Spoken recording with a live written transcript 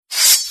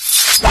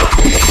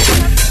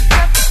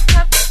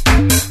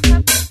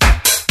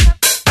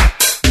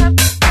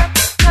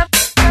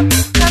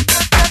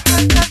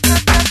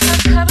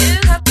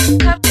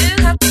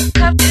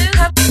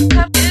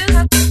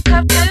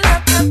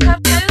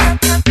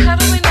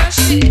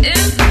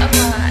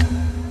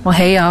Well,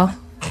 hey, y'all.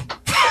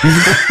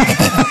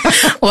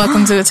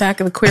 Welcome to Attack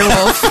of the Queer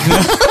Wolf.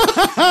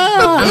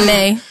 I'm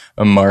Nay.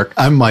 I'm Mark.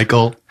 I'm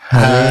Michael.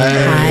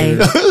 Hi.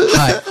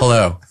 Hi.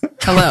 Hello.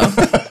 Hello.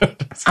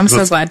 I'm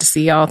so glad to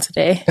see y'all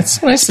today.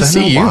 It's nice to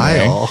see you.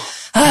 While.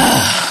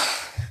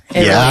 It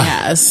really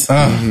has.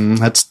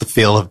 That's the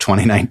feel of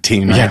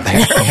 2019 right there.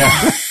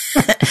 Yeah.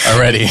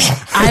 Already.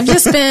 I've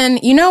just been,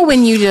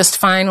 when you just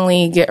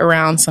finally get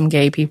around some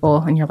gay people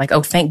and you're like,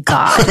 oh, thank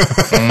God.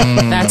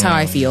 That's how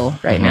I feel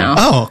right now.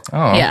 Oh,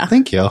 Yeah.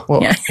 thank you.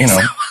 Well, Yeah.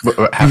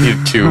 happy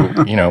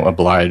to,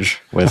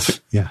 oblige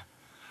with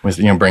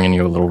bringing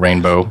you a little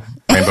rainbow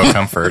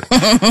comfort.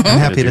 I'm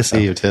happy to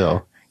see you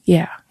too.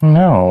 Yeah.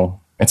 No,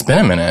 it's been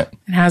a minute.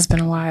 It has been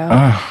a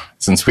while.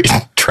 Since we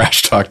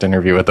trash talked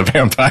Interview with the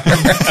Vampire.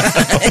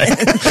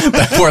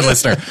 That poor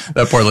listener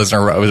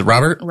was it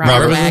Robert?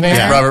 Robert was his name?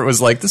 Wagner. Robert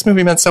was like, this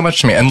movie meant so much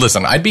to me. And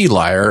listen, I'd be a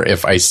liar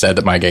if I said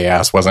that my gay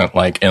ass wasn't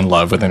like in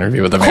love with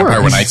Interview with the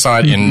Vampire when I saw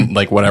it in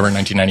like whatever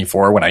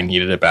 1994 when I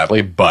needed it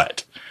badly,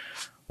 but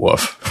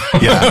woof.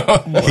 Yeah.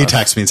 He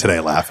texted me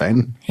today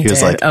laughing. He was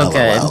did? like, Oh, LOL,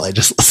 good. I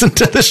just listened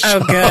to the show.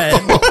 Oh,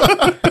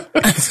 good.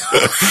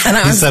 And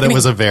I He was said it thinking-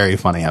 was a very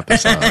funny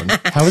episode.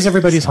 How was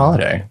everybody's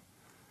holiday?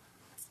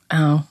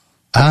 Oh,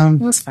 it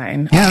was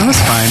fine. Yeah, it was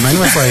fine.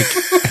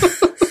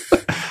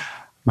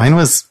 Mine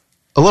was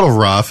a little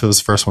rough. It was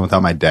the first one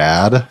without my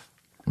dad.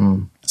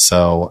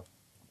 So,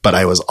 but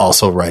I was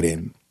also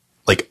writing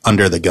like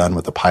under the gun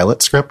with the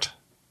pilot script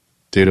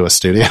due to a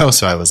studio.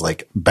 So I was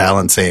like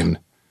balancing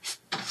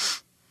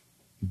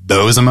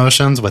those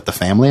emotions with the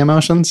family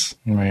emotions.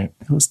 Right.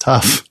 It was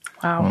tough.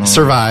 Wow.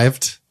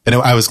 Survived. And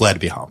I was glad to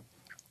be home.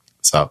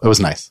 So it was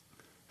nice.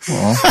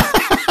 Well,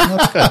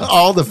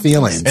 All the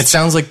feelings. it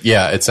sounds like you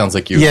got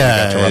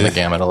to run the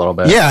gamut a little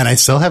bit. Yeah, and I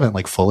still haven't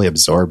like fully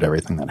absorbed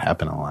everything that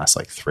happened in the last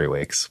like 3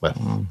 weeks with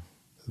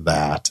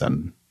that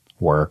and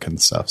work and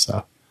stuff. So,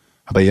 how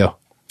about you?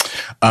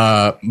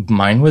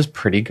 Mine was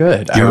pretty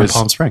good. You were in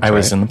Palm Springs, I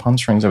was right? in the Palm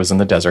Springs. I was in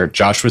the desert.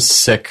 Josh was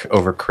sick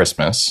over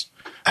Christmas.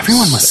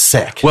 Everyone was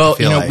sick. Well,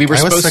 we were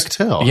supposed, I was sick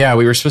too. Yeah,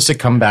 we were supposed to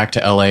come back to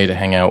LA to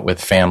hang out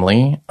with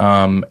family.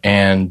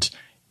 And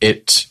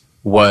it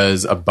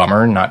was a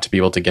bummer not to be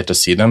able to get to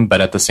see them. But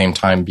at the same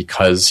time,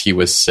 because he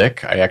was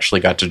sick, I actually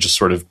got to just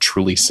sort of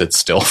truly sit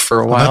still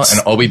for a while. that's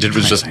And all we did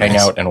was just hang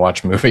out and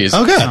watch movies.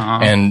 Oh, good.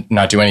 And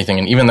not do anything.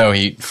 And even though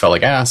he felt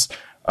like ass,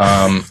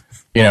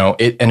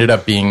 it ended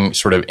up being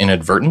sort of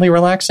inadvertently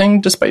relaxing,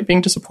 despite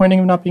being disappointing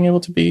of not being able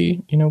to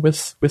be,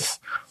 with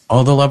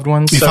all the loved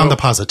ones. You found the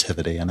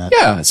positivity in it.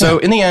 Yeah. So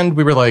in the end,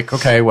 we were like,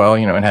 okay, well,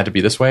 it had to be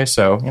this way.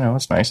 So,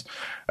 it's nice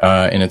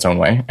in its own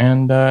way.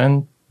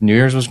 And New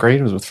Year's was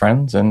great. It was with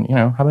friends. And,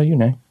 how about you,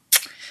 Nay?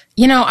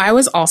 I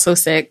was also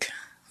sick.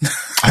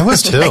 I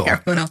was too. Like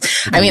everyone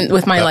else. I mean,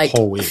 with my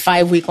whole week.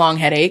 5-week long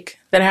headache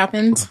that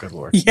happened. Oh, good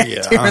Lord.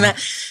 Yeah. During that.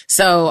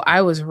 So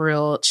I was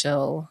real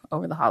chill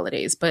over the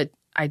holidays, but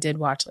I did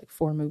watch like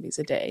 4 movies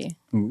a day.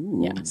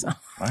 Ooh. Yeah. So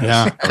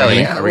Yeah. Are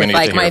we gonna with need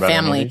like to hear my about the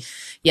family. movie?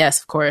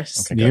 Yes, of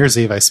course. Okay, New good. Year's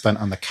Eve, I spent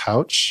on the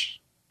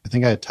couch. I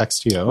think I had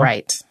texted you.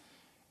 Right.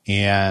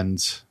 And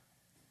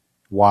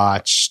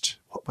watched.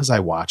 What was I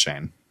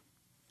watching?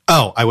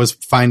 Oh, I was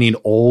finding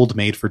old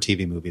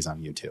made-for-TV movies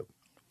on YouTube.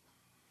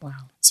 Wow.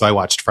 So I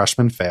watched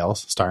Freshman Fail,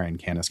 starring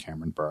Candace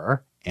Cameron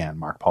Bure and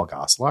Mark Paul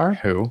Gosselaar.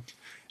 Who?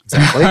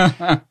 Exactly.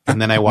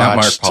 And then I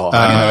watched Mark Paul.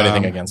 I don't know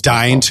anything against Mark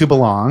Dying Paul. to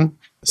Belong,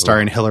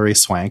 starring Hilary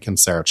Swank and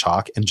Sarah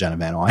Chalk and Jenna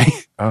Van Oy.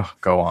 Oh,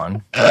 go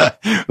on.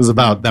 It was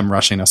about them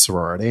rushing a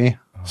sorority.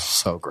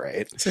 So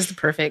great. This is the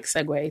perfect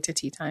segue to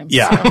tea time.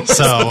 Yeah.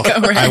 So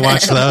Go right I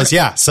watched ahead. those.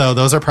 Yeah. So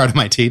those are part of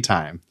my tea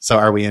time. So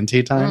are we in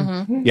tea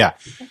time? Yeah.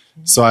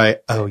 So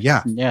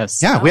yeah.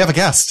 Yes. Yeah, we have a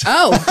guest.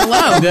 Oh,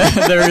 hello.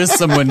 There is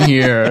someone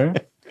here.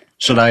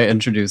 Should I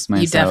introduce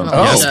myself? definitely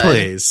Yes, should.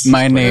 please.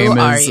 My name Who is.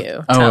 are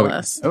you? Tell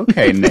us.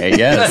 Okay, Nay.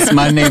 Yes,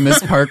 my name is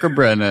Parker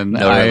Brennan.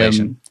 No I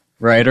relation. am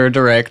writer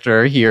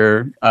director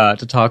here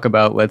to talk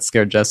about Let's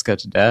Scare Jessica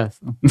to Death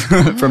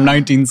from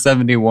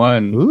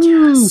 1971.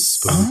 Ooh,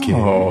 spooky.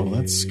 Oh,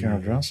 let's scare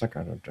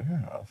Jessica to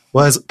death.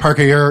 Was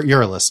Parker,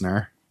 you're a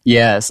listener.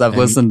 Yes, I've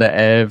listened to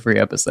every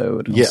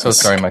episode. Yeah. So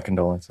sorry, my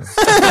condolences.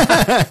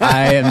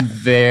 I am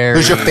very.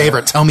 Who's your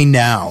favorite? Tell me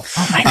now.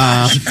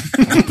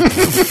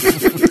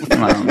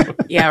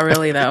 Yeah,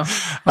 really though.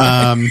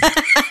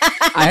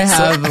 I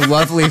have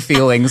lovely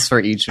feelings for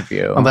each of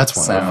you. Oh, that's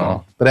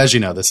wonderful. But as you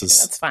know, this is.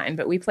 That's fine,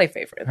 but we play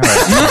favorites.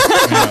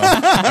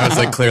 I was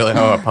like, clearly,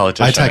 a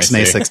politician. I text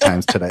Nay see. 6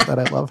 times today that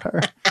I love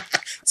her.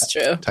 It's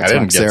true. I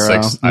didn't get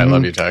 6. I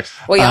love you text.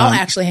 Well, y'all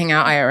actually hang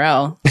out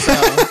IRL.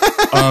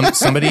 So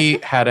Somebody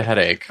had a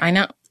headache. I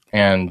know.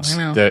 And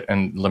I know.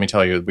 and let me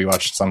tell you, we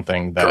watched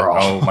something that, Girl.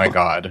 oh my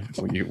God.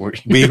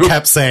 We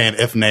kept saying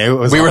if Nay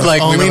was we were on,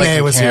 like, only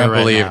Nay was here can't right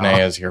believe now.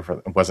 Nay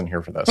wasn't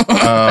here for this.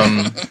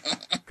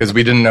 Because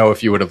we didn't know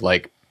if you would have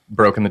like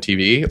broken the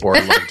TV or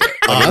loved it.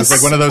 Like, it was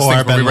like one of those Or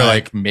things where we been were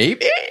like- like,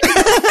 maybe?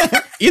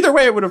 Either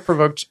way, it would have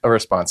provoked a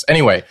response.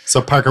 Anyway,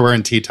 So Parker, we're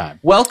in tea time.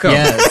 welcome.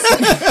 Yes.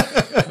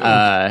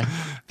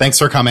 Thanks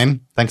for coming.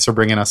 thanks for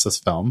bringing us this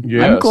film.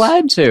 I'm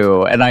glad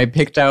to. And I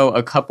picked out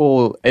a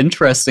couple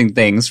interesting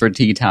things for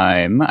tea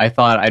time. I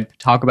thought I'd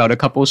talk about a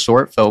couple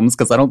short films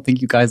because I don't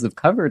think you guys have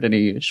covered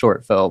any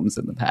short films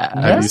in the past.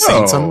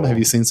 Have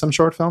you seen some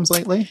short films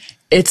lately?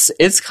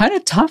 It's kind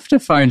of tough to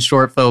find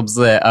short films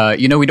that,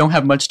 we don't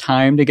have much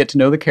time to get to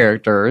know the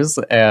characters.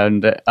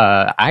 And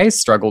I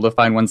struggle to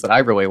find ones that I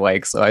really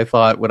like. So I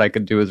thought what I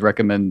could do is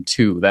recommend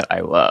 2 that I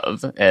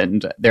love.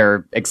 And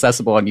they're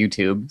accessible on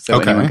YouTube, so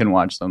anyone can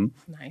watch them.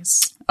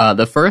 Nice.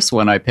 The first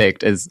one I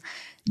picked is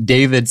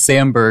David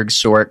Sandberg's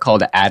short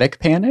called Attic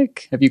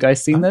Panic. Have you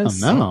guys seen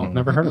this? No,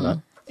 never heard of that.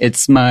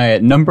 It's my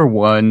number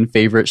 1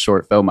 favorite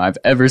short film I've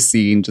ever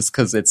seen just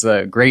because it's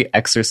a great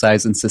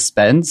exercise in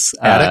suspense.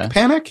 Attic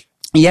Panic?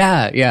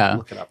 Yeah.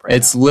 Look it up right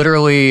It's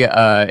literally,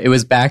 it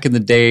was back in the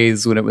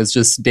days when it was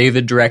just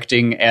David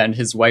directing and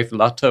his wife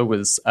Lotte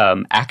was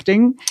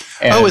acting.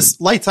 And it's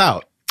Lights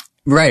Out.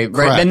 Right.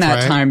 Correct, In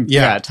that right?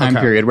 time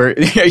okay. period where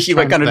he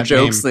like kind of that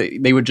jokes that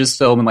they would just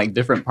film in like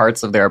different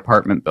parts of their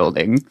apartment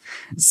building.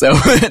 So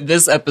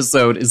this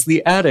episode is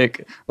the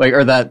attic,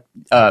 or that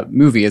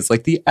movie is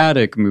like the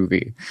attic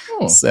movie.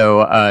 Oh.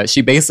 So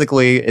she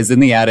basically is in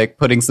the attic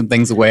putting some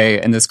things away,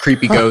 and this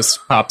creepy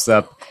ghost pops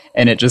up,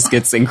 and it just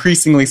gets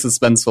increasingly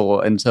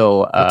suspenseful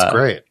until That's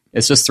great.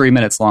 It's just 3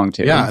 minutes long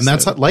too. Yeah, and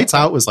that's Lights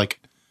Out was like,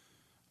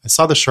 I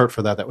saw the short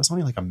for that. That was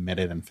only like 1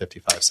 minute and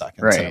 55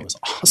 seconds. Right. And it was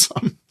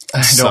awesome.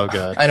 So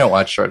good. I don't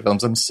watch short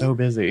films. I'm so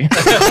busy.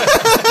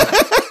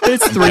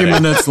 It's 3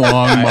 minutes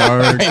long,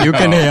 Mark. You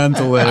can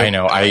handle it. I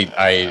know. I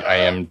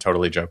am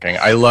totally joking.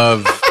 I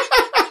love.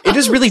 It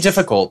is really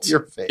difficult.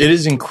 Your face. It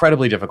is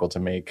incredibly difficult to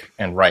make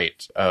and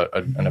write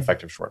an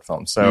effective short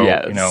film. So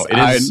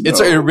Yes,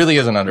 it really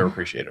is an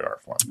underappreciated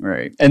art form.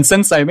 Right. And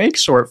since I make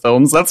short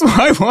films, that's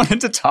why I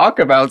wanted to talk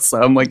about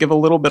some, like give a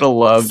little bit of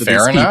love to Fair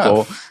these enough.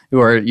 people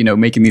who are,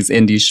 making these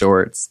indie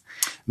shorts.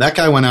 That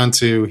guy went on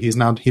to, he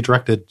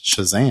directed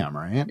Shazam,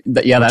 right?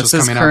 That's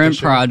his coming out current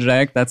this year.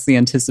 project. That's the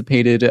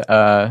anticipated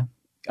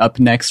up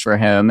next for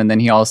him. And then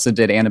he also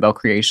did Annabelle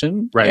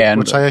Creation. Right, And,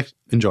 which I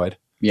enjoyed.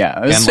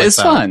 yeah, and it's Lights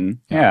Out. fun.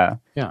 Yeah.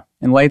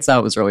 And Lights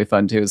Out was really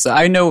fun too. So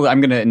I know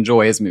I'm going to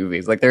enjoy his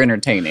movies. Like they're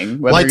entertaining.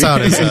 Whether Lights you-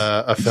 Out is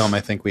a film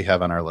I think we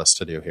have on our list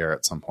to do here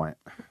at some point.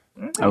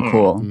 Oh,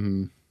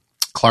 cool.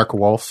 Clark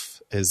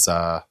Wolf is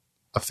a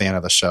fan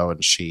of the show,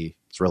 and she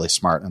is really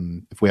smart.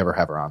 And if we ever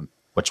have her on,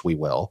 which we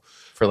will,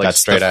 For like That's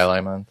Straight the- Ally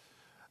Month.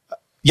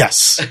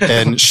 yes.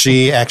 And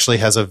she actually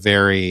has a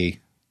very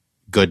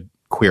good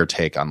queer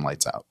take on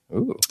Lights Out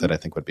Ooh. that I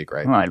think would be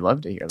great Oh, I'd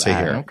love to hear that. to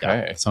hear.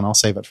 Okay. Yeah. So I'll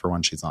save it for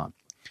when she's on.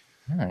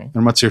 All right.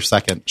 And what's your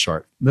second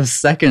short? The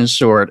second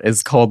short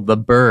is called The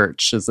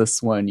Birch. Is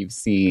this one you've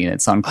seen?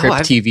 It's on Crypt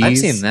TV. I've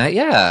seen that.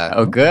 Yeah.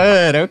 Oh,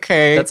 good.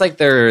 Okay. That's like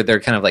their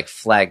kind of like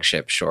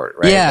flagship short,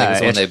 right? Yeah, Like it's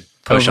the one it's they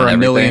push over on a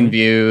million everything.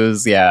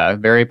 views. Yeah,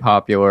 very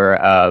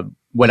popular.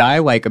 What I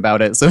like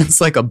about it, so it's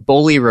like a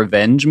bully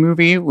revenge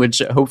movie, which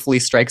hopefully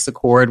strikes a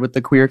chord with the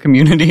queer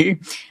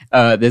community.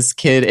 This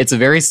kid, it's a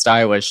very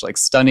stylish, like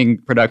stunning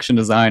production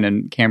design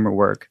and camera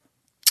work.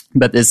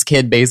 But this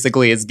kid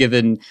basically is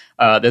given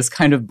this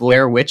kind of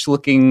Blair Witch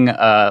looking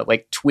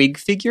like twig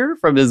figure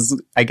from his,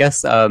 I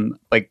guess,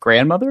 like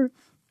grandmother.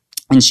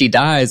 And she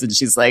dies, and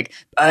she's like,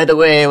 by the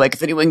way, like,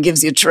 if anyone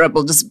gives you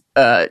trouble, just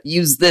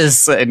use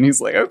this. And he's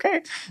like,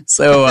 okay.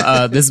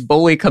 So this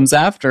bully comes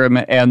after him,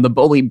 and the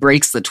bully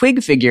breaks the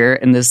twig figure,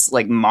 and this,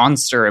 like,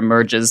 monster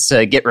emerges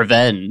to get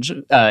revenge.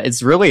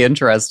 It's really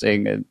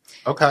interesting. And,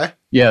 Okay.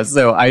 yeah,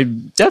 so I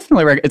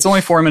definitely it's only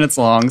 4 minutes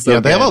long. So Yeah,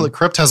 they have again,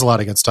 Crypt has a lot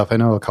of good stuff. I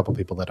know a couple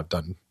people that have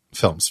done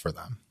films for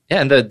them. Yeah,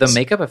 and the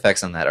makeup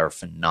effects on that are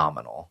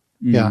phenomenal.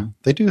 Yeah,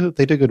 they do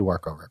good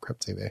work over at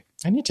Crypt TV.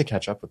 I need to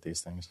catch up with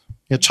these things.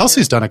 Yeah,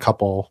 Chelsea's done a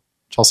couple.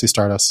 Chelsea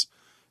Stardust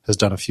has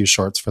done a few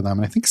shorts for them,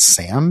 and I think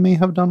Sam may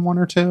have done one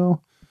or two.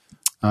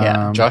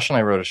 Yeah, Josh and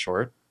I wrote a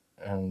short,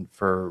 and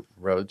for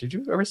Road, did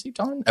you ever see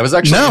Dawn? I was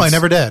actually No, I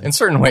never did. In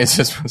certain ways,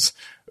 it was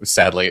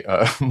sadly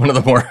one of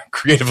the more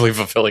creatively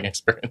fulfilling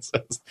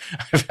experiences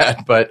I've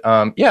had. But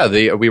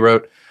we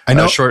wrote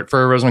know- a short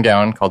for Rose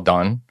McGowan called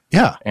Dawn,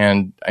 Yeah.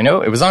 and I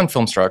know it was on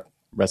Filmstruck,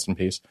 rest in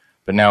peace,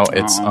 but now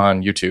it's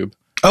on YouTube.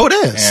 Oh, it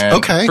is. And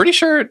Okay. pretty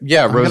sure.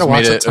 Yeah, Rose gonna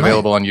watch made it it tonight.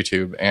 available on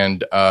YouTube,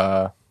 and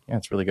yeah,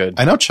 it's really good.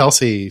 I know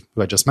Chelsea,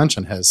 who I just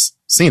mentioned, has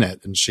seen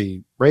it, and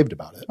she raved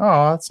about it.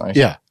 Oh, that's nice.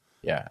 Yeah.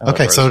 Yeah. I love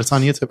Okay, Rose. so it's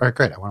on YouTube. All right,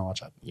 great. I want to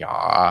watch it.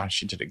 Yeah,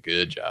 she did a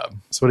good job.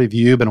 So what have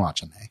you been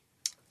watching, Nay?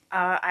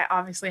 I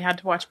obviously had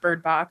to watch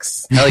Bird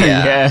Box. Hell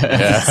yeah.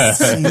 Yeah.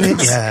 Seen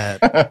it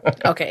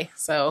yet? Okay,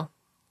 so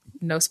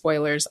no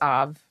spoilers,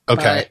 Okay.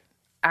 But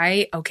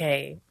I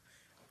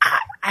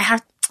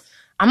have.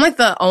 I'm like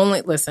the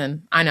only.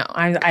 Listen, I know.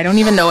 I don't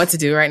even know what to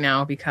do right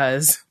now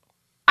because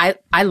I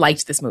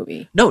liked this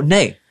movie. No,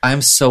 Nay,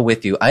 I'm so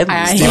with you. I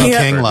Stephen Yeah.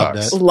 King Bird loved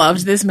Box. it.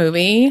 Loved this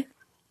movie.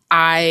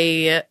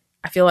 I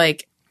feel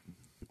like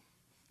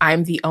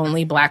I'm the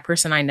only black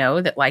person I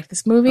know that liked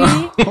this movie.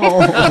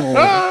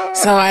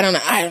 So I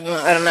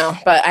don't know.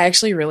 But I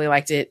actually really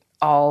liked it.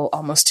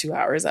 Almost 2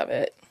 hours of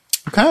it.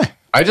 Okay.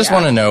 I just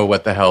want to know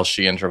what the hell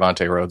she and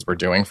Trevante Rhodes were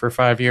doing for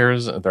 5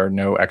 years. There are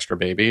no extra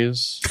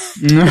babies.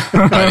 By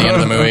the end of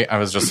the movie, I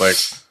was just like,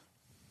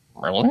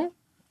 really?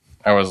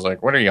 I was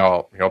like, what are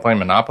y'all playing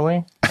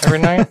Monopoly every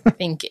night? I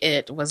think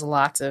it was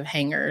lots of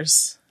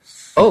hangers.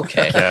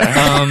 Okay.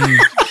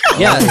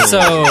 Yeah.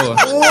 So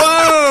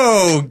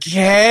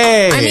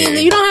Okay. I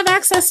mean, you don't have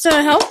access to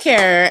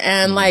healthcare,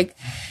 and like,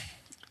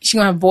 she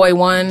gonna have boy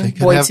 1,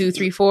 boy have 2,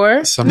 3,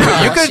 4. some-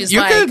 She's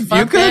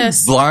fuck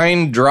this.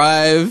 blind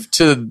drive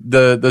to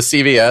the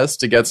CVS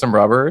to get some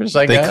rubbers.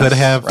 I They guess could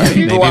have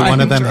maybe Blind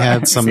one of them drive.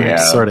 had some Yeah.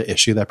 sort of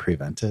issue that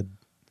prevented.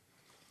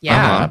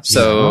 Yeah.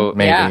 So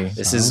maybe Yeah.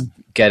 this is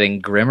getting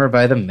grimmer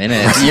by the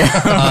minute.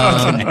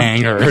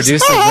 Hangers.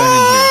 Producer Glenn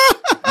in here.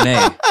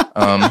 Nay,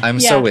 I'm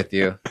Yeah. so with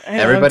you. I love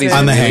Everybody's it.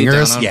 On the really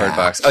hangers? down on Yeah. Bird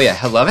Box. Oh yeah,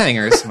 I love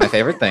hangers. My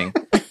favorite thing.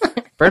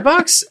 Bird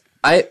Box.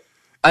 I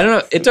don't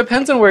know. It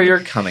depends on where you're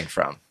coming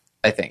from.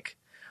 I think.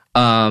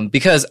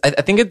 Because I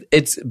think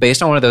it's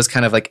based on one of those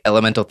kind of like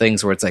elemental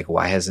things where it's like,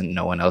 why hasn't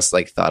no one else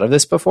like thought of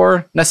this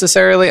before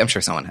necessarily? I'm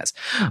sure someone has,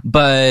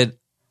 but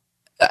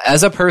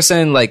as a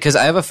person, like, cause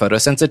I have a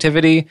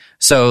photosensitivity.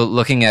 So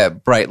looking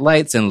at bright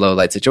lights and low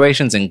light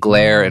situations and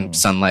glare and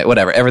sunlight,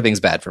 whatever, everything's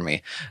bad for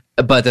me.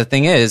 But the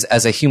thing is,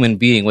 as a human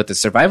being with the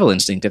survival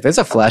instinct, if there's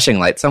a flashing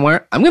light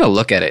somewhere, I'm going to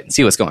look at it and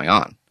see what's going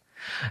on.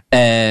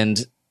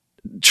 And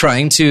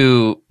trying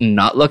to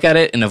not look at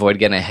it and avoid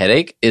getting a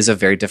headache is a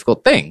very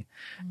difficult thing.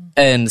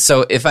 And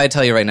so if I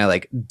tell you right now,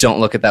 like, don't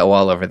look at that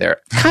wall over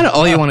there, kind of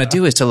all you want to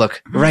do is to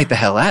look right the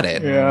hell at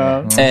it.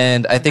 Yeah.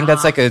 And I think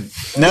that's like a,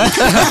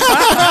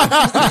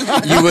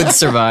 You would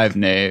survive,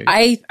 Nate.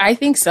 I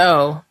think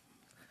so.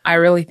 I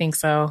really think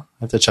so. I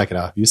have to check it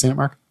out. Have you seen it,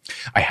 Mark?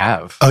 I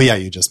have. Oh yeah,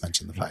 you just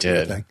mentioned the 5 year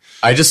Did. thing.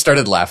 I just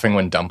started laughing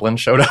when Dumplin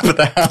showed up at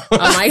the house. Oh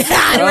my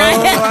God. Right?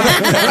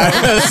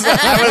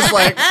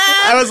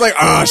 I was like,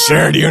 oh,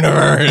 shared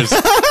universe.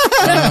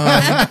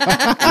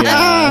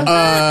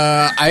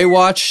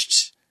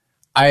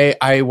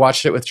 I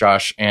watched it with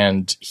Josh,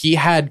 and he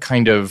had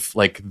kind of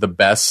like the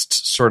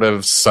best sort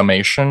of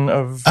summation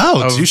of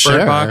do Bird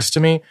share. Box to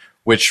me,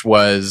 which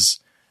was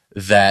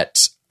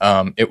that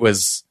it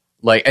was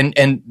like,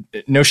 and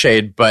no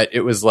shade, but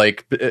it was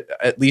like,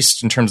 at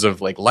least in terms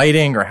of like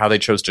lighting or how they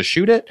chose to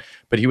shoot it,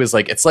 but he was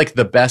like, it's like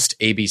the best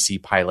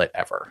ABC pilot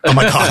ever. Oh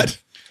my god,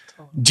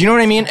 Do you know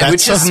what I mean? That's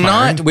Which so is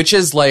smart. not, which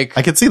is like,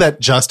 I could see that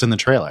just in the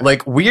trailer.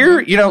 like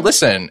we're,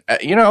 listen,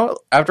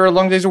 after a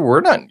long day's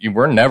work,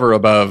 we're never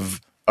above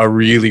a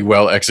really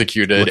well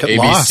executed Look at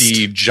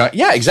ABC.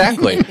 Yeah,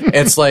 exactly.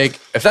 It's like,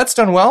 if that's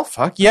done well,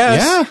 fuck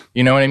yes. Yeah.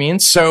 You know what I mean?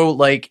 So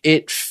like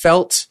it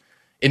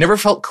never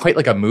felt quite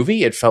like a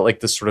movie. It felt like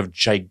this sort of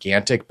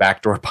gigantic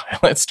backdoor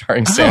pilot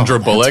starring Sandra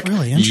that's Bullock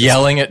really interesting.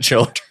 yelling at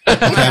children.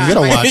 okay, I'm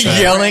gonna watch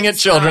that. Yelling at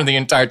children the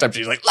entire time.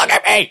 She's like, look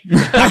at me.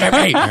 Look at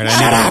me. All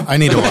right, I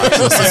need to watch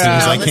this as soon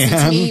as I Listen to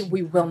can. me.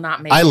 We will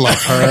not make I it.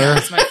 love her.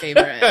 That's my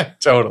favorite.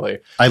 Totally.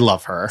 I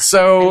love her.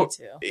 So Me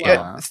too. yeah,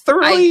 Wow.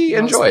 thoroughly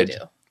I mostly enjoyed. do.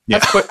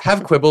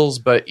 Have quibbles,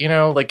 but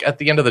like at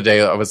the end of the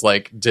day, I was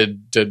like,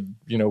 did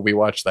we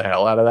watch the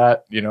hell out of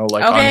that?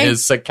 Like on Okay.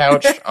 his sick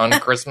couch on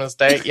Christmas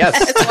Day? Yes,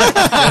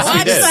 Watch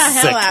we did. the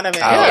hell out of it.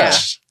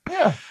 couch.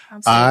 Yeah.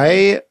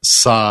 I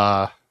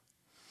saw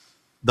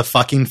The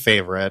Fucking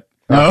Favorite.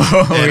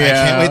 Oh, And I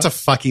yeah. can't wait to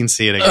fucking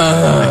see it again.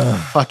 I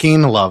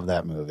fucking love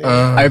that movie.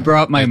 I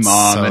brought my It's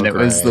mom, so and it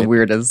was the great.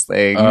 weirdest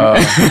thing.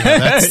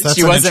 that's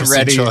she an wasn't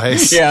interesting ready.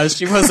 choice. Yeah,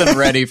 she wasn't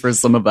ready for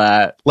some of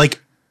that.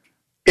 Like,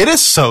 it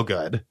is so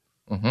good.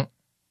 Mhm.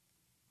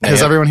 Has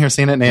Yeah. everyone here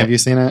seen it? Nate, have you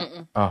seen it?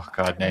 Oh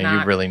God, no, you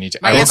Not- really need to.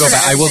 My I will answer go to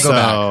back. I will go everything-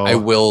 back. So- I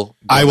will. Go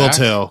I will back.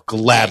 too.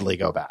 Gladly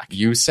go back.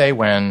 You say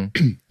when.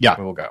 Yeah.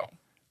 we will go.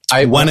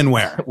 When and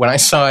where? When I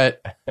saw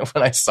it,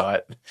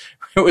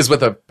 it was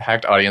with a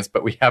packed audience,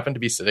 but we happened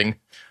to be sitting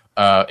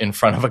in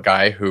front of a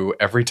guy who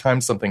every time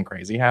something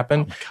crazy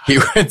happened, he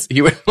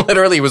would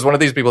literally, he was one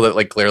of these people that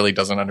like clearly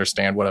doesn't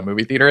understand what a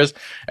movie theater is,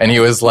 and he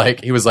was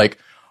like,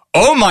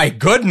 oh my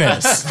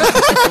goodness.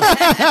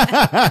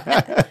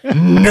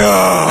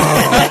 No.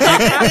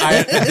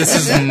 This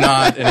is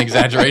not an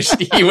exaggeration.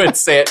 He would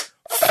say it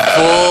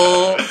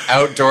full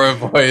outdoor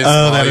voice.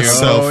 Oh, that is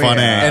so Oh,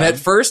 funny. And at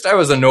first I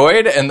was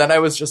annoyed, and then I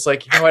was just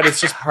like, you know what?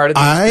 It's just part of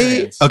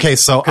the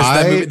experience. So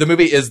Because the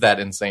movie is that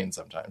insane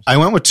sometimes. I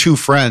went with two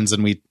friends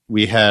and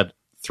we had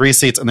 3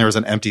 seats and there was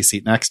an empty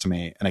seat next to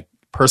me and a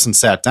person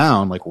sat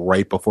down like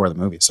right before the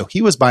movie. So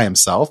he was by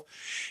himself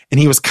and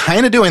he was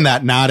kind of doing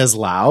that, not as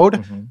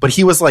loud, but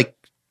he was like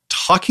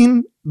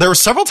talking. There were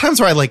several times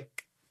where I like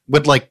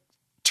would like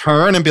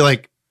turn and be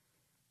like,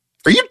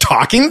 are you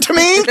talking to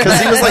me? Because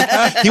he was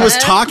like, he was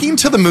talking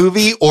to the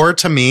movie or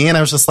to me. And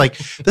I was just like,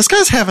 this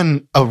guy's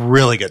having a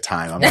really good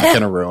time. I'm not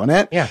going to ruin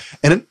it. Yeah.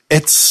 And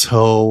it's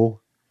so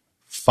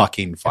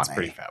fucking funny. It's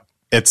pretty fab.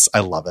 I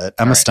love it.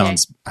 Emma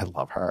Stone's, I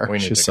love her. We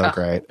need She's to so go.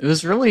 great. It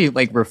was really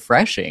like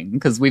refreshing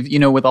because we've,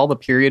 with all the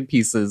period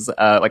pieces,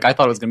 like I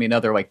thought it was going to be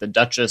another like the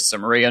Duchess or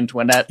Marie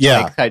Antoinette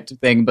Yeah. like, type of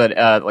thing,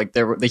 but like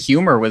the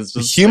humor was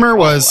just The humor like,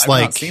 was I've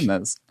like- not seen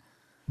this.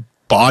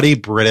 Body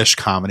British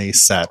comedy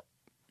set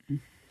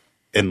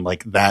in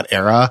like that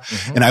era.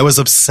 And I was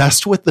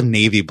obsessed with the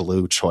navy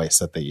blue choice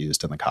that they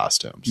used in the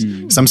costumes.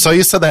 So I'm so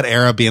used to that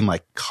era being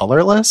like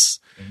colorless,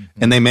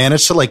 and they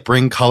managed to like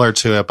bring color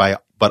to it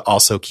but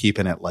also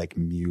keeping it like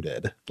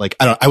muted. Like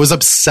I was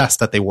obsessed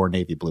that they wore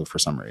navy blue for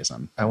some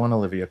reason. I want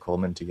Olivia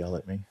Colman to yell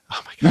at me.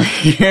 Oh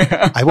my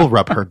God. I will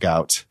rub her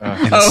gout.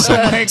 Oh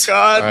my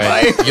God. All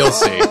right, you'll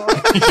see.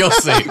 You'll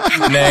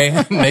see.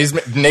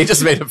 Nay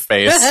just made a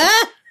face.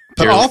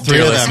 But all three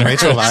dear of them,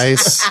 listeners. Rachel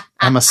Weisz,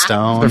 Emma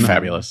Stone. They're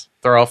fabulous.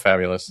 They're all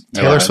fabulous.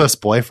 Taylor Swift's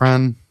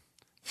boyfriend.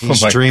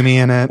 He's Oh my- dreamy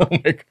in it. Oh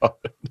my God.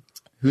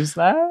 Who's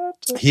that?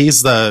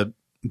 He's the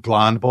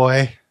blonde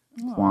boy,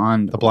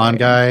 Blonde. the blonde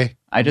guy,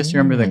 I just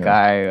remember the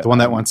guy. the one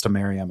that wants to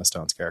marry Emma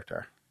Stone's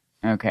character.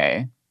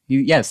 Okay.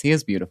 Yes, he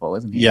is beautiful,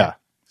 isn't he? Yeah,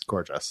 it's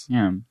gorgeous.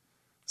 Yeah.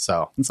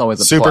 So It's always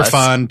a super plus.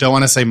 fun. Don't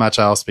want to say much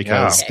else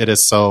because Yeah. it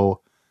is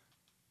so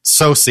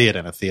see it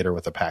in a theater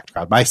with a packed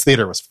crowd. My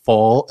theater was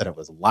full and it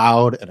was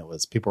loud and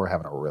people were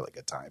having a really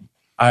good time.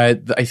 I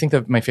think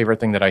that my favorite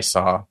thing that I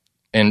saw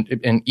and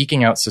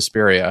eking out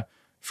Suspiria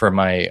for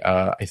my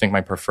I think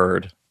my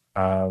preferred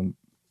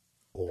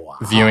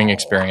viewing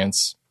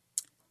experience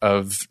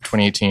of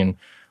 2018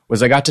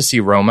 was I got to see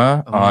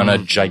Roma on a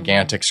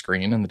gigantic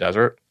screen in the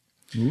desert.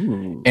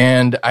 Ooh.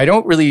 And I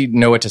don't really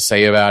know what to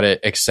say about it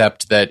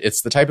except that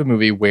it's the type of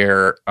movie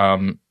where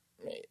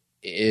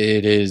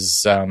it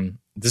is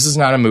this is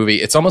not a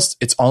movie. It's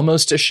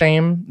almost a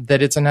shame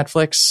that it's a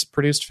Netflix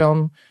produced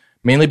film,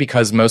 mainly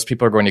because most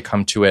people are going to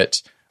come to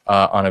it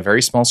on a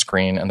very small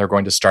screen and they're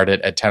going to start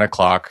it at 10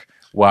 o'clock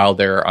while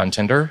they're on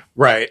Tinder.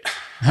 Right.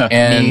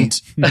 And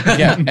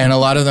and a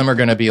lot of them are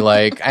going to be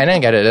like, I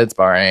didn't get it. It's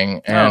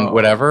boring and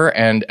whatever.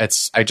 And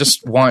I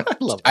just want,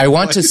 I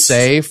want to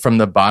say from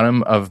the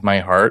bottom of my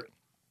heart,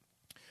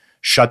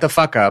 shut the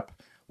fuck up,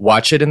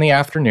 watch it in the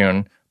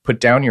afternoon, put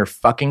down your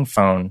fucking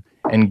phone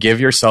and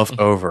give yourself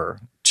over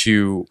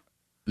to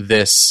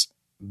this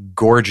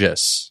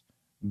gorgeous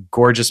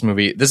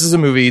movie. This is a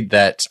movie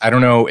that I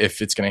don't know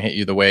if it's going to hit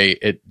you the way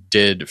it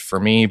did for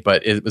me,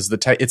 but it was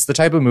it's the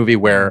type of movie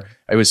where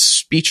I was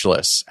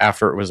speechless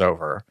after it was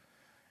over.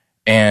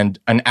 And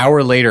an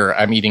hour later,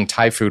 I'm eating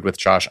Thai food with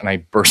Josh and I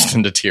burst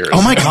into tears.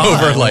 Oh my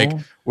God. Over like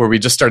where we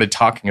just started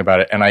talking about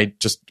it and I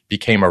just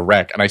became a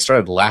wreck and I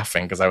started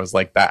laughing because I was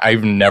like that.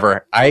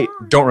 I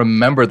don't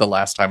remember the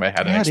last time I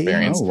had an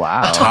experience Oh,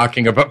 wow.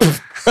 talking about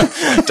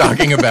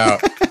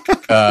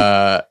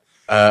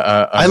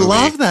I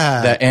love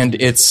that. and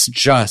it's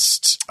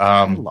just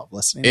I love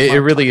listening. it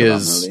Mark really talk about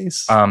is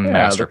movies. Yeah, the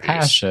masterpiece.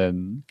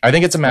 passion. I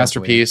think it's a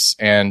masterpiece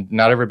and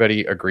not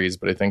everybody agrees,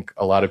 but I think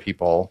a lot of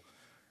people.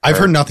 I've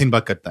heard nothing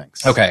but good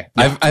things. Okay,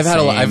 I've had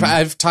a lot. same.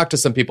 I've talked to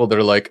some people that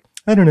are like,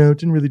 I don't know, it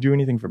didn't really do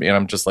anything for me, and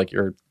I'm just like,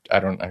 I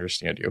don't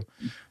understand you.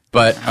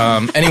 But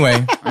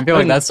anyway, I feel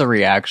like that's a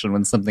reaction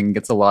when something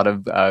gets a lot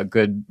of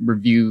good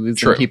reviews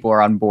True. and people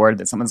are on board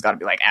that someone's got to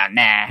be like,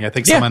 nah. Yeah, I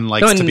think someone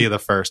likes to be the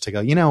first to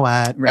go, you know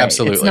what? Right.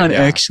 Absolutely, It's not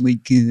yeah. actually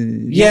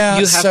good. yeah,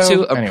 You have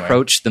so, to anyway.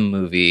 approach the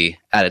movie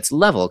at its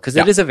level because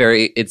Yeah. it is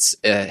it's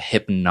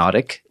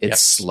hypnotic. It's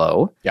Yes.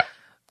 slow. Yeah.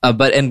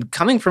 But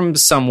coming from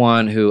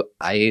someone who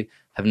I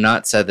have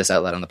not said this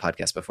out loud on the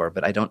podcast before,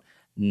 but I don't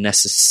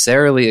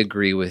necessarily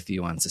agree with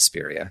you on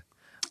Suspiria.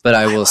 But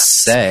I will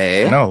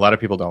say, No, a lot of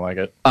people don't like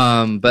it.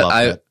 but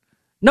Love it.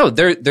 no,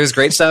 there's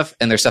great stuff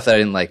and there's stuff that I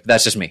didn't like.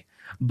 That's just me.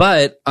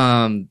 But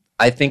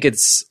I think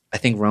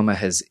Roma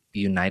has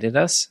united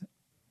us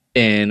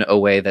in a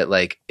way that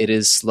like it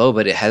is slow,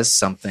 but it has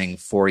something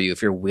for you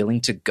if you're willing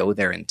to go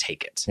there and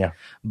take it. Yeah.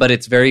 But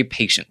it's very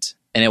patient,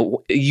 and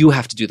you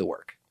have to do the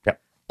work. Yeah.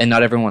 And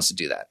not everyone wants to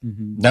do that.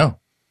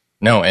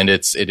 No, and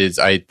it is.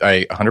 I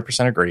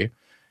 100% agree,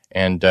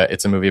 and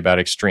it's a movie about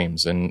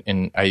extremes, and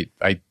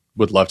I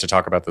would love to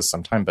talk about this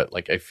sometime, but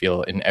like I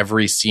feel in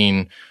every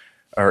scene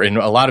or in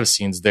a lot of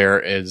scenes there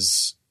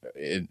is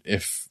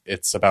if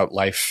it's about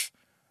life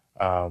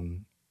at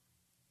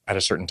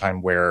a certain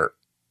time where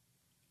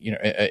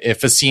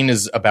if a scene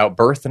is about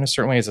birth in a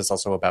certain way, it's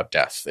also about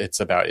death. It's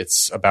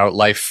about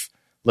life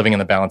living in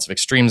the balance of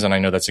extremes, and I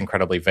know that's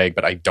incredibly vague,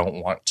 but I don't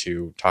want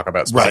to talk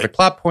about specific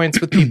plot points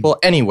with people.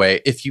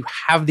 Anyway, if you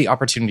have the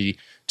opportunity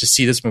to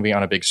see this movie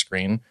on a big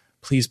screen,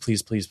 please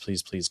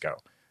go.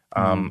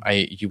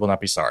 You will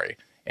not be sorry.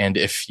 And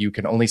if you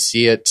can only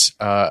see it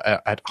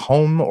at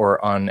home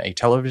or on a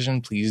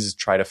television, please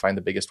try to find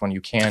the biggest one you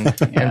can,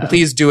 and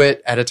please do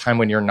it at a time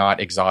when you're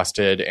not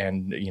exhausted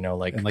and And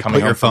coming put home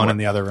your from phone work. in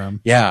the other room.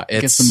 Yeah,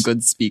 Get it's some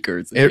good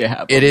speakers if you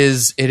have it them.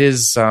 is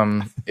it's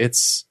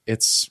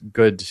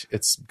good.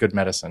 It's good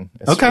medicine.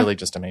 It's Okay. really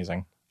just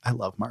amazing. I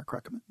love Mark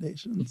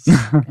recommendations.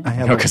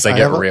 No, 'cause I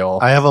get real.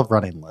 I have a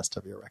running list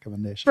of your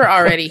recommendations. We're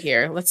already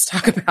here. Let's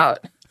talk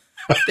about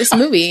this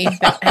movie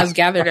that has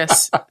gathered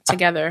us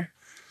together.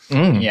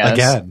 Yes,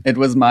 Again. it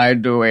was my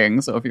doing,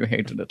 so if you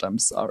hated it, I'm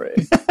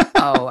sorry.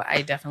 Oh,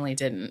 I definitely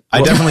didn't.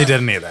 I definitely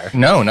didn't either.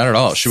 No, not at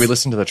all. Should we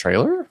listen to the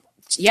trailer?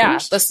 Yeah,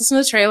 let's listen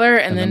to the trailer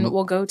and then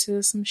we'll go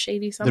to some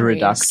shady The summaries.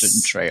 Reduction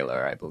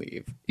trailer, I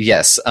believe.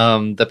 Yes.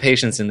 The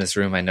patience in this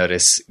room, I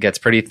notice, gets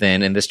pretty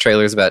thin, and this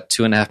trailer is about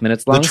 2.5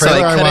 minutes long. The So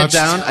trailer I cut watched, it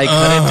down. I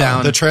cut it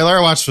down. The trailer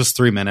I watched was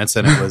 3 minutes,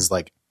 and it was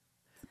like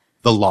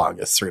the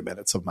longest 3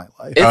 minutes of my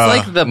life. It's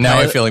like the now I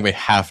pilot- feel like we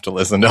have to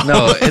listen to.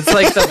 No, it's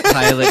like the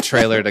pilot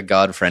trailer to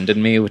God Friended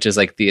Me, which is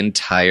like the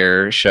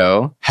entire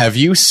show. Have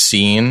you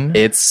seen?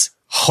 It's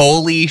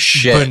Holy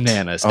shit!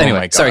 bananas. Oh my Anyway,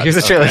 God. sorry, here's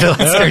the trailer Okay. to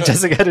Let's Scare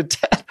Jessica to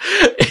Death.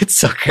 It's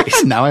so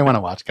crazy. Now I want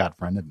to watch God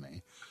Friended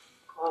Me.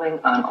 Calling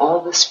on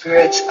all the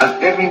spirits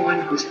of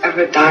everyone who's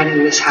ever died in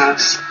this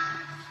house.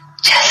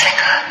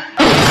 Jessica.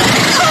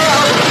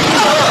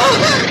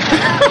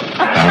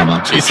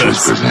 Paramount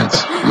Pictures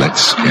presents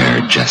Let's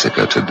Scare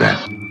Jessica to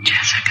Death.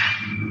 Jessica.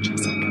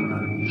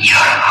 You're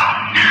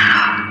home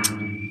now.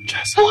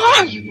 Jessica. Who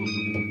are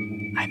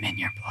you? I'm in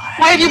your blood.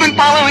 Why have you been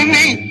following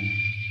me?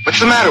 What's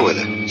the matter with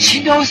her?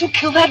 She knows who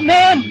killed that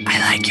man. I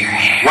like your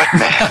hair. What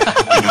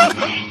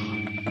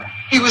man?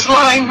 He was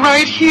lying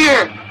right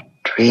here.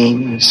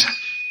 Dreams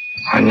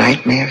or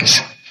nightmares.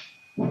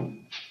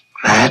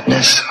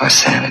 Madness or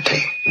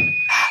sanity.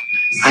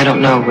 I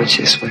don't know which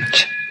is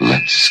which.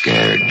 Let's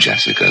Scare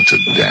Jessica to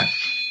Death.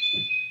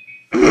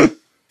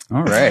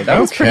 All right, that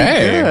was pretty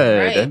Okay.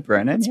 good, Right.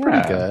 Brennan. It's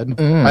Pretty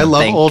good. I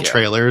love Thank old you.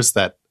 trailers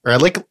or I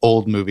like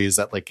old movies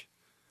that like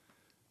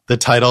the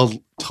title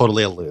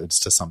totally alludes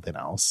to something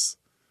else.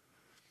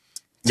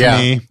 To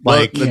me,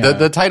 like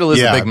the title is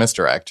Yeah. a big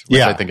misdirect,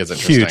 which I think is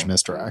interesting. huge I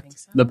misdirect. think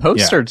so. The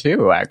poster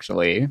too,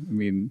 actually. I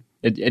mean,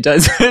 it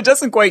does. It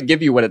doesn't quite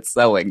give you what it's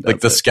selling. Like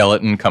the does it?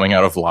 skeleton coming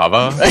out of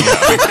lava.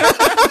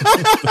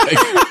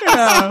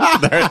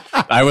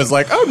 I was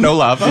like, oh, no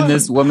lava. And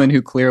this woman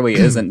who clearly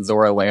isn't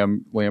Zora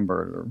Lambert.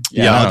 Or,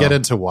 Yeah, No. I'll get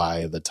into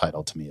why the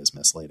title to me is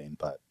misleading,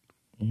 but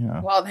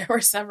yeah. Well, there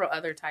were several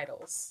other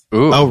titles.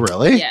 Ooh. oh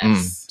really?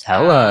 Yes.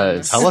 Tell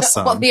us. Tell us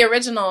some. Well, the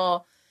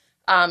original.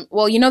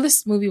 Well, you know,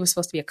 this movie was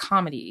supposed to be a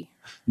comedy.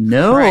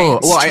 No. Right.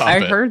 Well, Stop I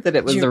it. heard that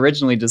it was You-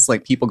 originally just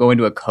like people go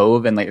into a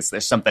cove and like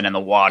there's something in the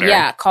water.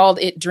 Yeah, called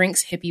It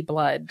Drinks Hippie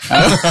Blood.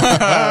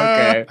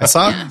 Okay.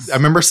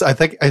 I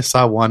think I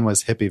saw one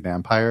was Hippie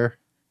Vampire.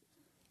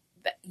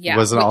 Yeah,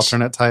 was an which-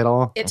 alternate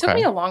title. It took Okay.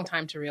 me a long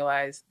time to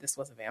realize this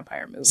was a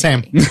vampire movie.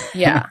 Same.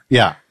 Yeah,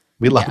 Yeah.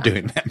 We love Yeah.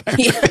 doing that.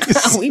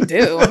 yeah, we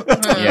do.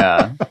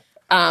 Yeah.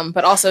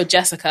 But also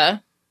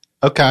Jessica,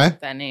 Okay.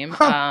 that name.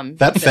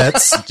 That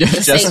fits.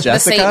 Just the Jessica.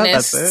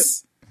 Satanists.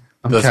 That's it.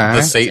 The, Okay.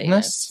 the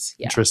Satanists?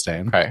 Yeah.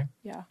 Interesting. Okay.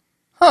 Yeah.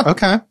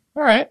 Okay.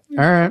 All right.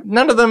 All right.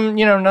 None of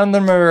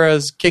them are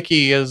as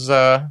kicky as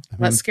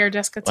Let's Scare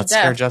Jessica to Let's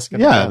Death. Scare Jessica.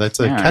 to Yeah, Death. that's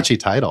a Yeah. catchy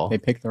title. They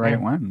picked the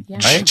right one. Yeah.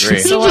 I agree.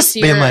 So what's Just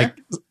been your like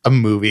a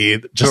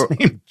movie just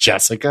named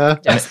Jessica.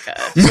 Jessica?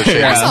 Yeah.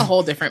 That's a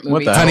whole different movie.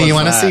 What the too. Honey, hell you is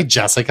want to that? see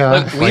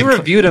Jessica? Look, we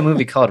reviewed a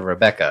movie called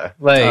Rebecca.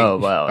 Like, Oh,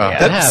 well, yeah.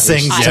 that happens.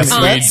 sings to Yes, me.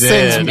 we That did.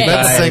 sings, that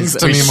guys. sings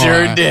to We me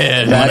sure more.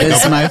 did. That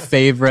is my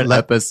favorite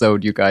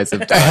episode you guys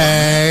have done.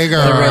 Hey,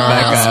 girl. The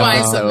Rebecca Spice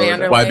episode. of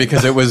Manderley. Why?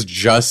 Because it was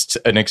just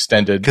an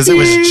extended. Because it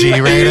was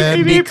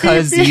G-rated.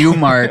 Because you,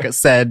 Mark,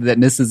 said that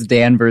Mrs.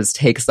 Danvers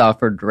takes off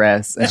her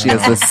dress and she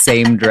has the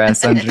same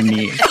dress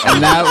underneath.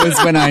 And that was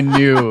when I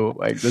knew,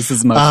 like, this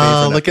is my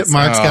Oh, favorite look at episode.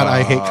 Mark's got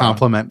I hate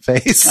compliment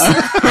face.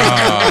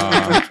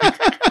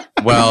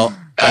 Well,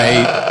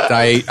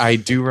 I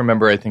do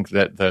remember. I think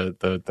that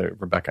the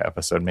Rebecca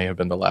episode may have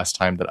been the last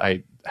time that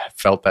I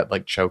felt that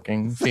like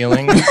choking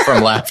feeling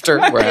from laughter,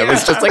 where I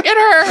was just like,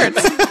 it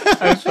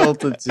hurts. I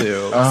felt it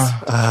too.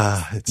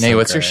 It's Nay, so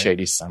what's your great.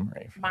 shady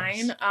summary? for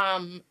this?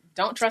 Mine?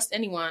 Don't trust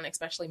anyone,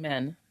 especially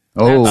men.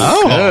 Oh,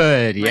 Oh.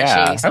 good. My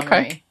Yeah. shady summary.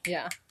 Okay.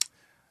 Yeah.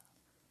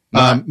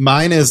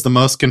 Mine is the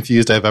most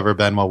confused I've ever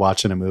been while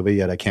watching a movie,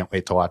 yet I can't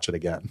wait to watch it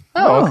again.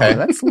 Oh, okay.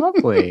 That's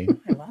lovely.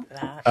 I love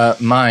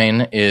that.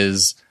 Mine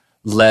is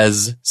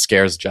Les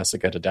scares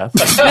Jessica to death.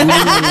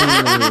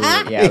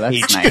 Yeah,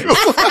 that's nice.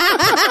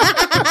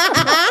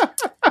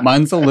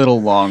 Mine's a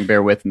little long,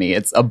 bear with me.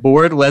 It's a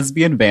bored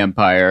lesbian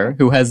vampire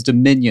who has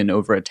dominion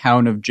over a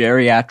town of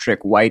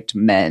geriatric white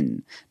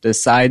men,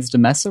 decides to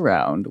mess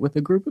around with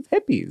a group of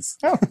hippies.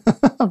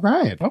 All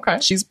right. Okay.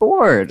 She's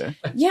bored.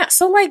 Yeah.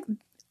 So like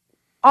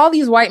all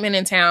these white men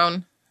in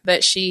town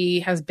that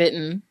she has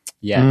bitten.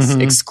 Yes,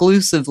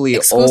 exclusively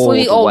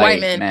old white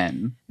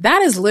men.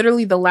 That is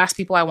literally the last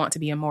people I want to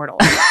be immortal.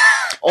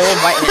 Old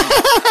white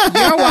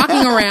men. You're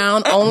walking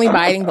around only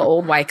biting the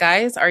old white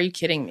guys. Are you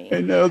kidding me?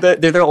 I know that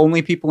they're the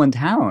only people in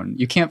town.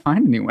 You can't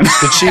find anyone.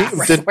 Did she?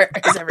 Did, Where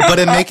is everybody? but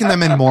in making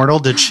them immortal,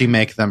 did she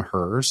make them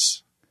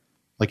hers?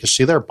 Like, is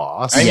she their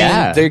boss? I mean,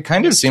 Yeah. they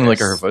kind of seem like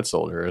her foot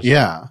soldiers.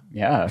 Yeah.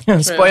 Yeah,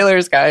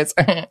 Spoilers, guys.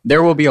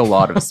 there will be a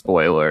lot of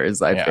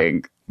spoilers, I Yeah.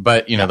 think.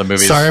 But you know the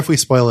movie. Sorry if we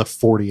spoil a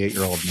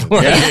 48-year-old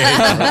movie.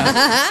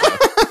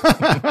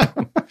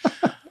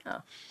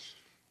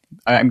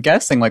 I'm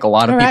guessing like a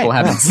lot of All people right.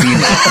 haven't seen it.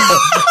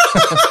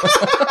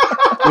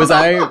 Was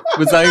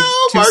I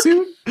too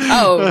soon?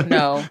 Oh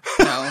no,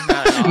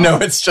 not at No,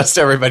 it's just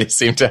everybody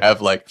seemed to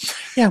have like,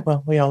 yeah,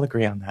 well, we all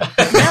agree on that.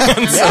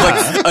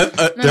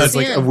 So There's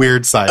like a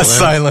weird a silence.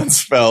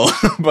 silence fell.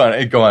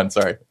 But go on,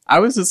 sorry. I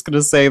was just going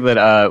to say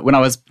that when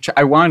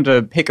I wanted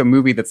to pick a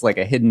movie that's like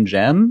a hidden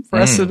gem for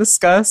us to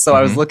discuss. So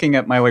I was looking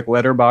at my like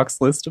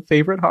Letterboxd list of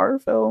favorite horror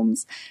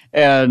films,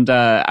 and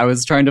I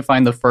was trying to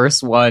find the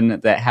first one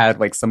that had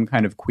like some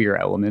kind of queer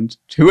element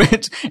to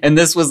it, and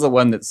this was the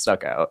one that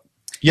stuck out.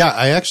 Yeah,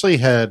 I actually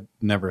had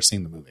never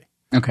seen the movie.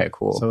 Okay,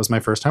 cool. So it was my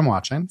first time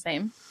watching.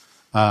 Same.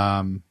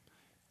 And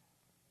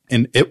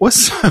it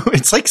was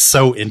it's like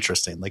so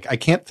interesting. Like I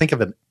can't think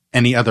of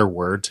any other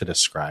word to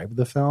describe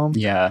the film.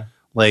 Yeah.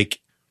 Like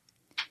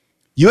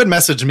you had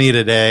messaged me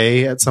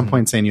today at some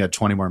point saying you had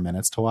 20 more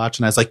minutes to watch.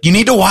 And I was like, you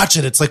need to watch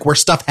it. It's like where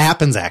stuff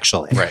happens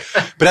actually. Right.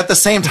 But at the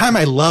same time,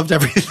 I loved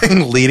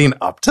everything leading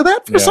up to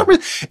that for some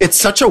reason. It's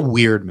such a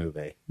weird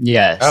movie.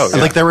 Yes. Oh,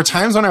 And, like there were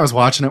times when I was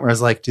watching it where I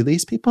was like,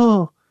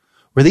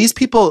 were these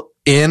people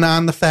in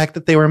on the fact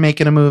that they were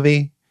making a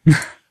movie?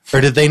 Or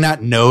did they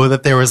not know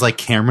that there was like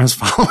cameras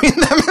following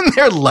them in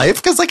their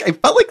life? Because like I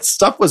felt like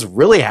stuff was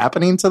really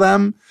happening to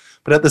them,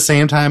 but at the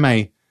same time,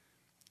 I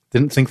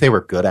didn't think they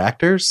were good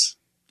actors.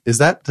 Does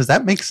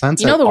that make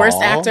sense? You know at the worst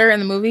all? actor in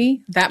the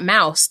movie? That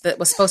mouse that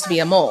was supposed to be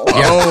a mole.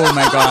 Oh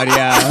my god,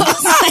 yeah.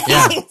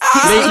 Yeah.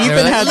 They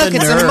even had the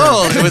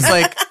nerve. It was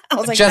like, I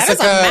was like,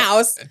 Jessica, that is a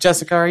mouse.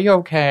 Jessica, are you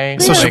okay?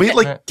 So should we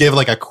like give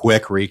like a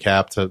quick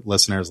recap to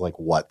listeners like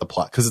what the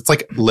plot? Because it's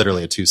like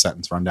literally a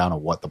 2-sentence rundown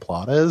of what the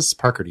plot is.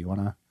 Parker, do you want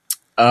to?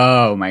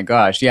 Oh my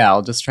gosh, yeah.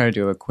 I'll just try to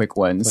do a quick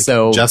one. Like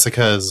So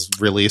Jessica is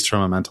released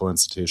from a mental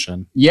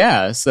institution.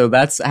 yeah, so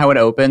that's how it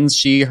opens.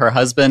 She, her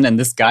husband, and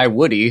this guy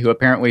Woody, who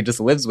apparently just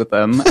lives with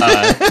them,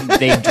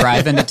 they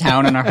drive into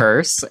town in a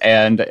hearse,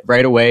 and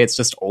right away it's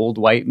just old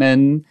white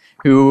men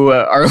who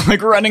are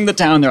like running the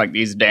town. They're like,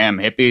 these damn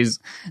hippies.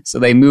 So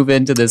they move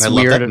into this I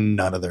love weird. that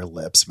none of their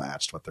lips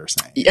matched what they're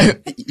saying.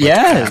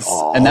 Yes,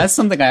 all. and that's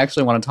something I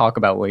actually want to talk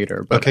about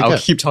later, but Okay, I'll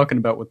good. keep talking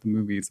about what the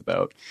movie is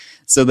about.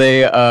 So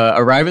they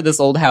arrive at this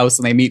old house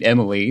and they meet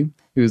Emily,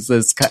 who's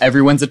this.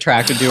 Everyone's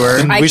attracted to her.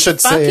 And I we should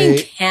fucking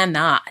say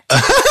cannot.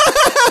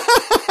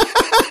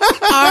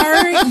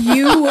 Are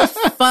you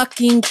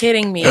fucking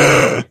kidding me?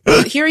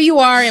 Here you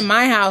are in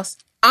my house.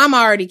 I'm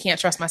already can't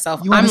trust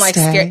myself. I'm like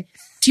scared.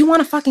 Do you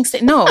want to fucking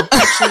stay? No,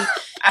 actually,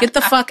 get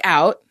the fuck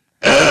out,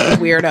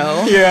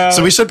 weirdo. Yeah.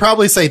 So we should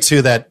probably say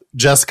too that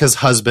Jessica's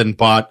husband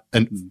bought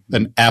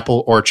an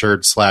apple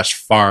orchard /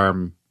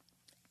 farm.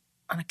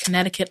 On a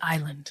Connecticut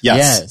island.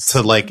 Yes.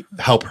 To like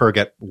help her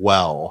get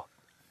well.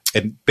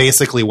 It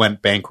basically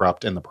went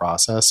bankrupt in the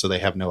process, so they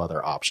have no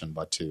other option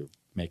but to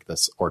make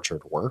this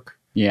orchard work.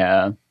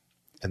 Yeah.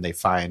 And they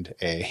find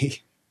Because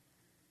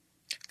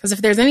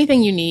if there's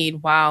anything you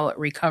need while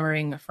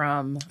recovering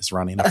from is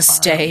running a farm.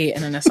 stay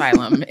in an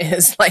asylum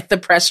is like the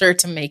pressure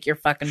to make your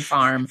fucking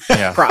farm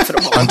Yeah.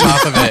 profitable. on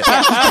top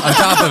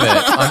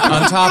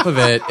of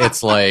it,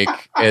 it's like,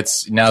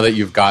 it's now that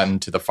you've gotten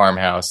to the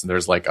farmhouse and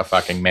there's like a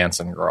fucking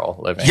Manson girl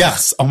living.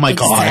 Yes. Oh my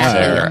god.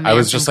 Exactly. There. I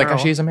was just like, Manson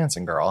oh, girl. she's a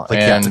Manson girl. Like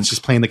and yeah, she's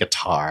playing the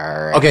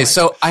guitar. okay,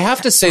 so I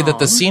have to say that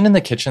the scene in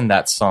the kitchen,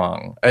 that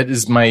song, it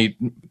is my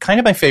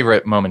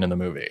favorite moment in the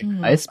movie.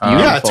 It's beautiful.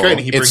 Yeah, it's great. And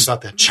he It's- brings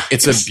out that giant.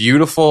 It's a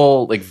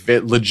beautiful, like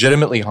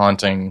legitimately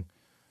haunting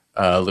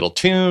little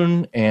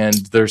tune, and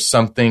there's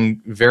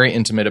something very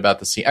intimate about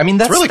the scene. I mean,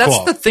 that's really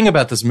cool. the thing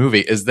about this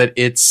movie is that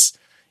it's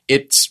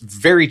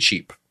very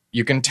cheap.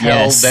 You can tell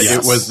Yes. that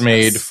Yes. it was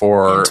made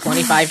for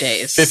 25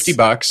 days.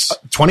 $50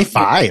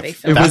 25. They It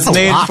filmed was That's a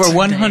made lot. for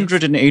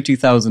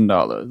 $180,000 in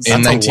That's a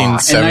lot.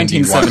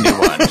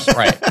 1971.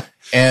 Right.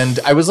 And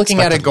I was looking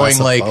at it Expected less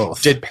going of like,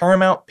 both. did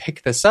Paramount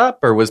pick this up,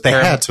 or was They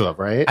Paramount? had to have,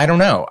 right? I don't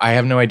know. I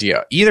have no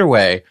idea. Either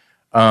way,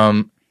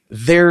 and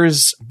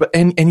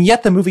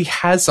yet the movie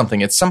has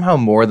something. It's somehow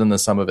more than the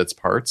sum of its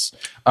parts.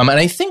 And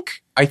I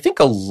think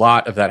a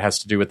lot of that has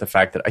to do with the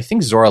fact that I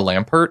think Zora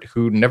Lampert,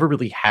 who never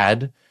really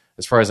had,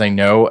 as far as I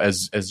know,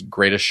 as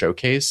great a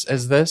showcase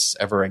as this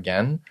ever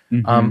again.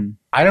 Am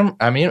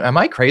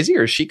I crazy,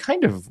 or is she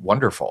kind of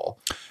wonderful?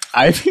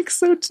 I think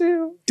so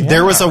too.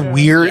 There was a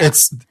weird.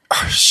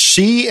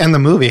 She and the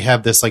movie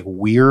have this like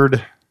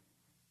weird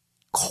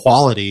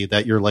quality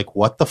that you're like,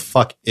 what the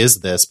fuck is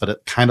this? But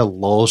it kind of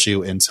lulls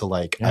you into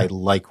like, I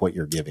like what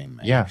you're giving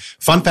me. Yeah.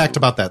 Fun fact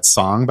about that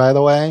song, by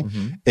the way,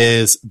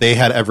 is they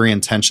had every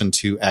intention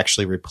to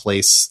actually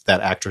replace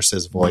that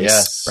actress's voice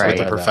Yes, with right.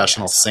 a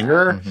professional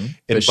singer.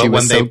 But she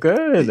was so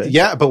good.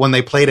 Yeah, but when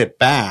they played it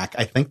back,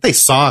 I think they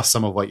saw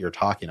some of what you're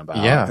talking about.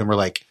 Yeah. And were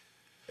like,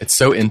 It's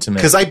so intimate.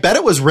 because I bet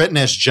it was written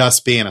as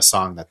just being a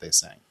song that they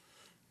sang.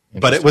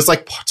 But it was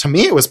like, to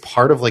me, it was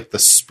part of like the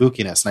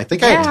spookiness. And I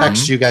think I had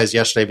texted you guys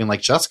yesterday being like,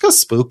 Jessica's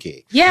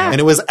spooky. Yeah. And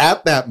it was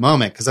at that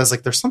moment because I was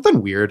like, there's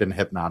something weird and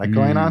hypnotic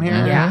going on here.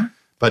 Yeah.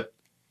 But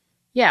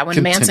Yeah, when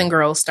Continue. Manson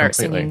girls start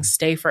Completely. singing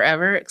Stay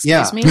Forever,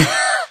 Yeah. excuse me.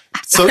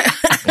 so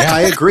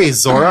I agree.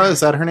 Zora,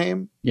 is that her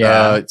name?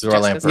 Zora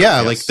Jessica's- Lampert. Yeah.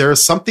 yes. Like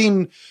there's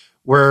something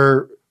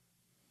where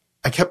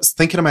I kept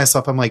thinking to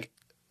myself, I'm like,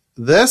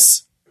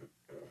 this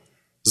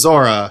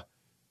Zora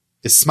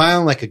is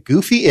smiling like a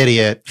goofy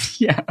idiot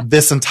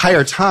this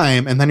entire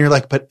time. And then you're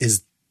like, but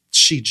is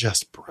she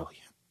just brilliant?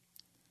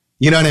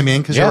 You know what I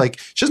mean? Because you're like,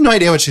 she has no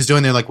idea what she's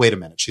doing. They're like, wait a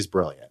minute, she's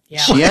brilliant. Yeah.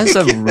 She has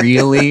a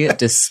really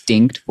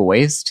distinct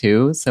voice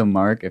too. So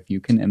Mark, if you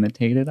can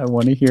imitate it, I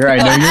want to hear. I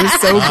know you're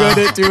so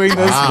good at doing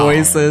those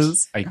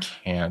voices. I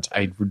can't.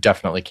 I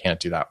definitely can't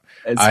do that.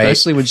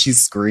 Especially when she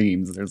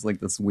screams. There's like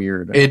this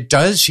weird... It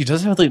does. She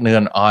does have like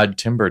an odd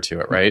timbre to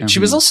it, right? She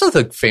was also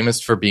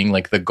famous for being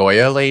like the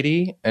Goya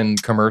lady in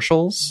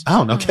commercials.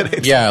 Oh, no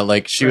kidding. Yeah,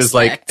 like she was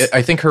like,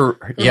 I think her...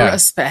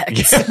 Respect.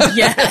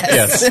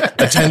 Yes.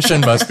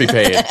 Attention must be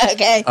paid.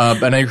 Okay.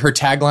 And her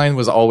tagline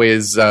was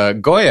always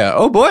Goya,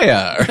 oh boya,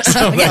 or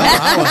something.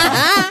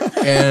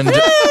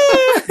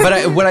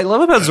 What I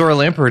love about Zora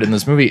Lampert in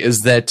this movie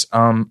is that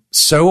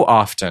so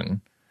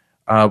often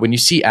when you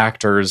see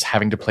actors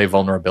having to play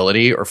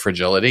vulnerability or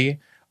fragility,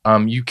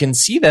 you can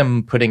see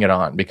them putting it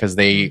on because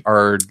they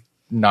are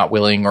not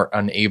willing or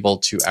unable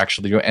to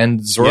actually do it.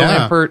 And Zora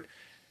Lampert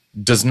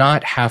does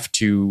not have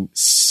to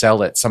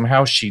sell it.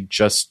 Somehow she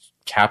just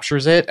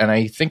captures it. And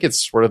I think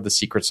it's sort of the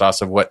secret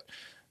sauce of what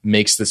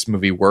makes this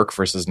movie work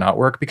versus not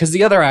work, because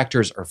the other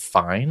actors are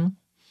fine.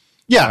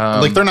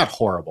 Yeah, like they're not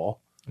horrible.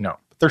 No.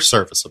 But they're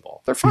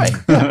serviceable. They're fine.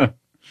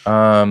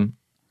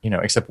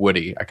 Except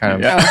Woody.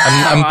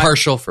 I'm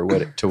partial for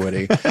Woody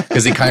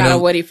because he kind Not of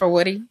a Woody for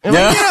Woody.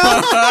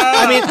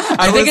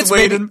 I think it's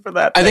waiting maybe for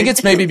that. I think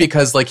it's maybe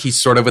because like he's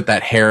sort of with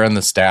that hair and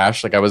the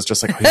stash. Like I was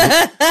just like,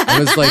 I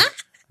was like,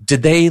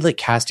 did they like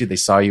cast you? They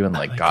saw you in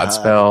like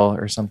Godspell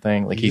or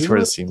something. Like he sort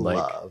of seemed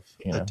like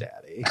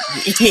daddy.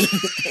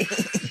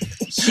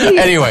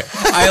 Anyway,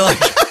 I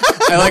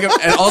like him,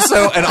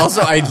 and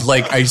also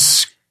I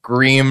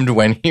screamed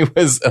when he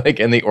was like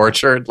in the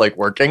orchard like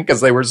working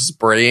because they were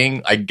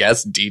spraying, I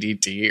guess,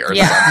 DDT or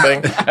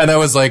something, and I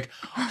was like,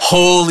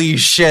 holy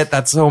shit,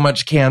 that's so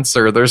much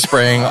cancer they're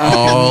spraying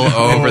all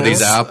over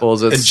these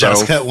apples. It's and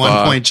Jessica at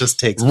one point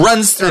just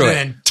runs through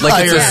it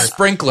like it's a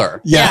sprinkler.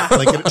 Yeah,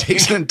 like it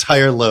takes an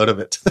entire load of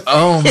it.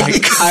 Oh my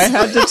god! I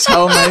had to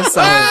tell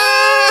myself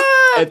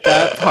at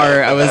that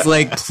part, I was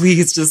like,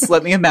 please just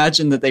let me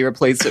imagine that they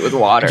replaced it with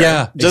water.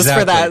 Yeah, just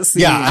exactly. for that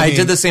scene. Yeah, I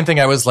did the same thing.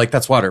 I was like,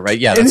 that's water, right?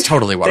 Yeah, that's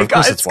totally water. Of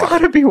course it's water. It's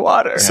gotta be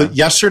water. So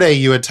yesterday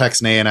you had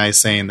texted Nay and I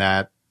saying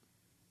that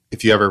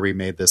if you ever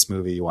remade this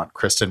movie, you want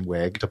Kristen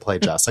Wiig to play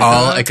Jessica.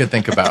 All I could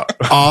think about.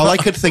 All I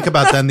could think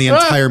about then the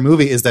entire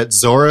movie is that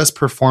Zora's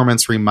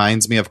performance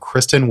reminds me of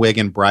Kristen Wiig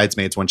in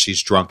Bridesmaids when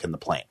she's drunk in the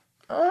plane.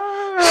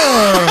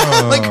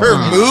 Like her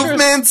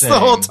movements the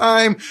whole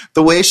time,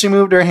 the way she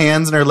moved her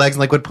hands and her legs, and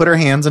like would put her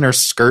hands in her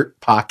skirt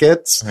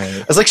pockets.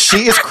 Right. I was like,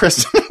 she is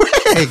Kristen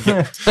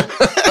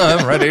Wiig.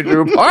 I'm ready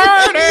to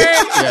party.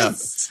 Yeah.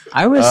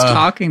 I was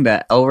talking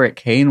to Elric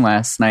Kane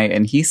last night,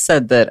 and he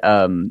said that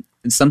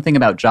something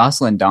about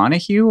Jocelyn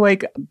Donahue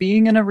like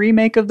being in a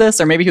remake of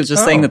this, or maybe he was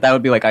just saying that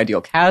would be like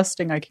ideal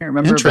casting. I can't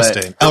remember.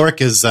 Interesting.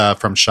 Elric is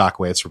from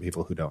Shockwaves for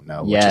people who don't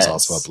know, which is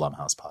also a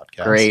Blumhouse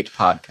podcast. Great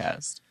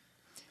podcast.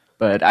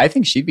 But I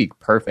think she'd be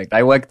perfect.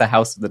 I like The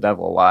House of the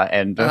Devil a lot,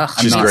 and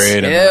she's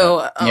great.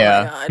 Oh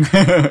my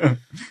god!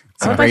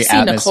 I would like to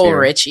see Nicole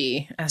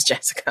Richie as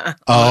Jessica.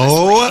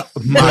 Oh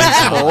my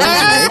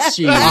god!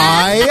 Richie.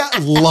 I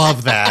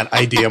love that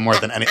idea more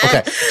than any.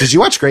 Okay, did you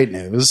watch Great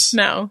News?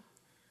 No.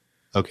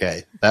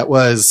 Okay, that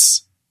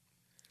was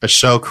a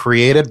show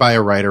created by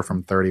a writer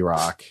from 30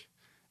 Rock,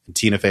 and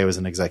Tina Fey was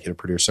an executive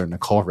producer.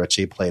 Nicole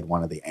Richie played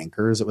one of the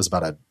anchors. It was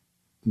about a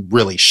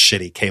really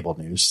shitty cable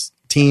news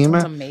team.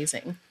 That's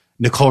amazing.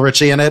 Nicole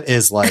Richie in it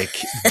is like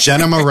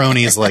Jenna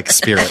Maroney's like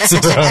spirits.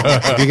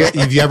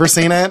 Have you ever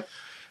seen it?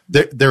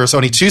 There was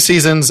only 2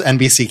 seasons.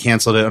 NBC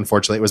canceled it.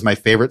 Unfortunately, it was my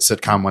favorite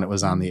sitcom when it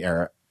was on the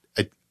air.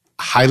 I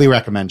highly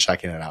recommend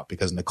checking it out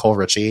because Nicole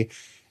Richie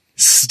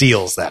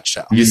steals that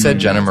show. You said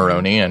Jenna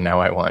Maroney, and now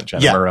I want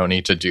Jenna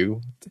Maroney to do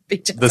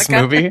this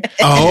movie.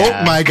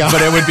 Oh my god!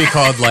 But it would be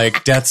called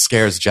like "Death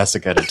Scares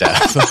Jessica to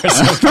Death" or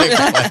something.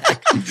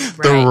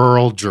 The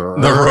Rural Juror.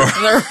 I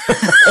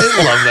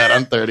love that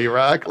on 30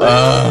 Rock.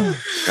 God,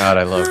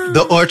 I love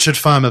The Orchard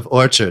Farm of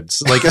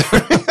Orchards. Like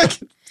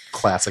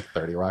classic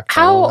 30 Rock.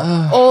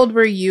 How old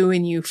were you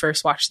when you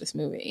first watched this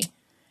movie?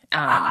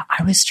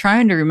 I was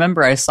trying to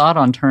remember. I saw it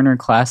on Turner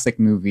Classic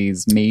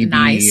Movies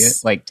maybe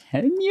like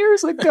 10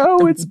 years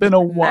ago. It's been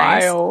a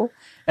while.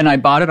 And I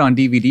bought it on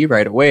DVD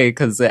right away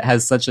because it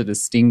has such a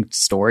distinct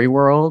story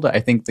world.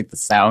 I think like the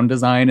sound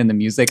design and the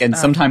music, and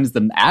sometimes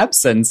the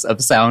absence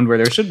of sound where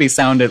there should be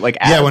sound. It like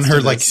adds when her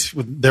to this.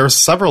 there were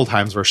several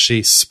times where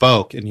she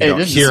spoke and you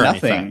don't hear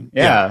anything.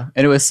 Yeah,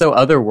 and it was so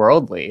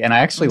otherworldly, and I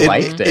actually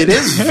liked it. It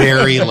is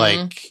very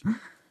like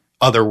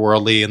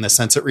otherworldly in the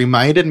sense it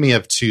reminded me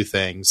of 2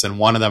 things, and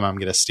one of them I'm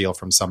going to steal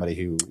from somebody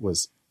who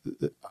was.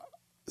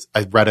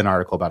 I read an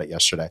article about it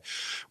yesterday.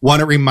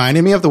 One, it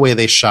reminded me of the way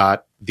they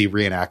shot the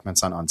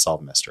reenactments on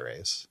Unsolved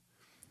Mysteries,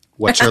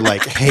 which are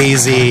like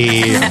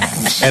hazy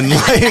and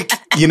like,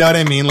 you know what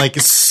I mean? Like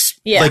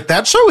Yeah. Like,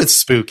 that show is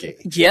spooky.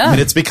 Yeah.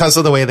 And it's because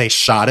of the way they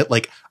shot it,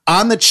 like,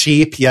 on the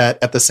cheap, yet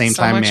at the same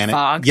So time, much man.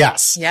 fog.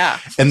 Yes. Yeah.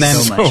 And then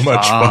So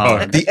much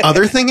fog. the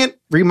other thing it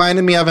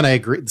reminded me of, and I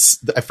agree,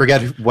 I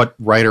forget what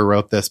writer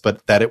wrote this,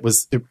 but that it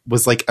was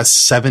like a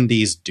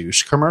 70s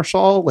douche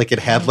commercial. Like, it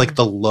had like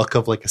the look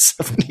of like a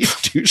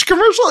 70s douche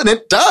commercial, and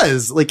it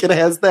does. Like, it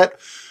has that,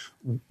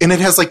 and it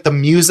has like the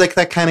music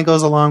that kind of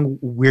goes along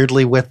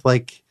weirdly with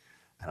like,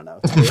 I don't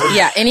know.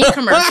 Yeah, any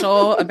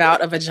commercial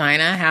about a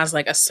vagina has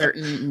like a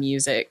certain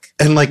music.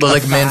 And like, But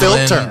like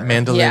filter.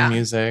 mandolin Yeah.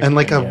 music. And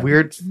like a yeah.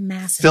 weird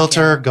Massive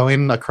filter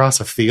going across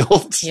a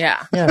field.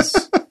 Yeah.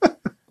 Yes.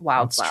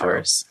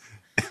 Wildflowers.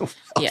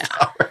 Yeah.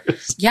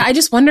 Yeah, I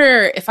just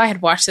wonder if I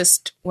had watched this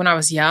when I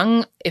was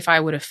young, if I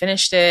would have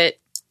finished it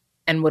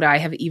and would I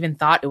have even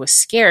thought it was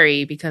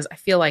scary, because I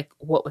feel like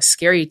what was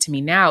scary to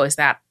me now is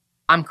that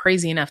I'm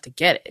crazy enough to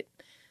get it.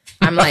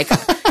 I'm like,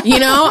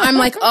 I'm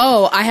like,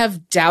 oh, I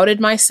have doubted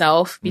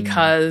myself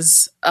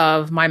because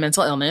of my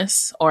mental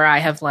illness, or I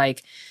have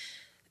like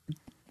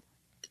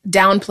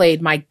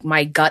downplayed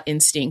my gut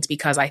instinct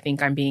because I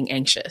think I'm being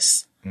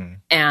anxious.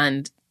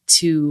 And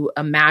to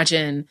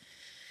imagine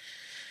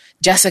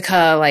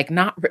Jessica, like,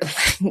 not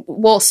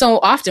well, so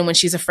often when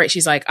she's afraid,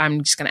 she's like,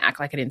 I'm just going to act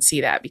like I didn't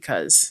see that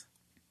because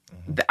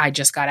I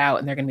just got out,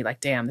 and they're going to be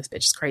like, damn, this bitch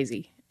is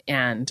crazy.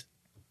 And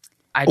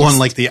I just, Well, and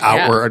like the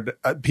outward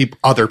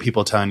other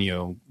people telling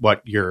you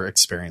what you're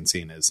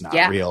experiencing is not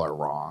Yeah. real or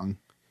wrong.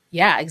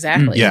 Yeah,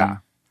 exactly. Yeah.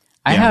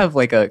 I have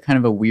like a kind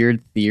of a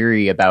weird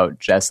theory about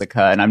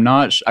Jessica, and I'm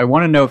not. I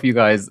want to know if you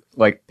guys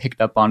like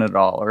picked up on it at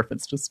all, or if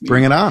it's just me.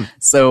 Bring it on.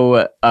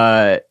 So,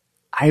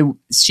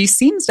 she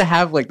seems to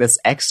have like this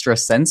extra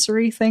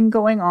sensory thing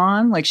going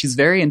on. Like, she's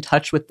very in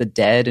touch with the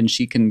dead, and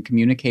she can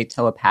communicate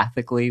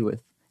telepathically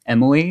with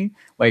Emily.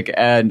 Like,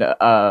 and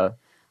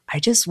I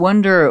just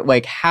wonder,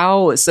 like,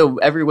 how. So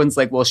everyone's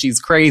like, well, she's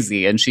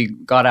crazy, and she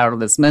got out of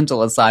this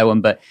mental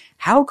asylum, but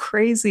how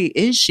crazy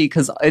is she?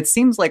 Because it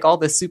seems like all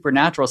this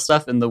supernatural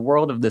stuff in the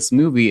world of this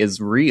movie is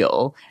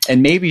real,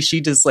 and maybe she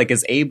just like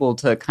is able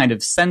to kind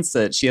of sense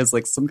it. She has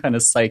like some kind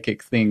of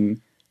psychic thing.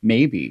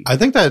 Maybe. I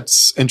think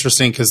that's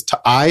interesting because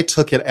I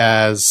took it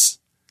as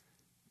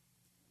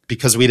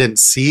because we didn't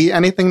see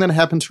anything that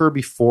happened to her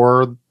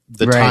before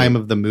the Right. time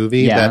of the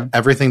movie, Yeah. that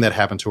everything that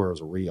happened to her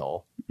was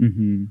real.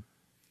 Mm-hmm.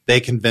 They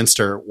convinced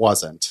her it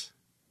wasn't.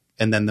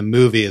 And then the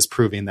movie is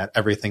proving that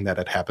everything that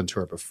had happened to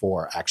her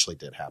before actually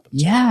did happen.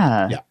 to her.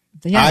 Yeah.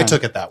 Yeah. I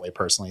took it that way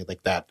personally,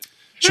 like that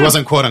she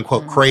wasn't quote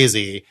unquote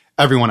crazy.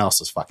 Everyone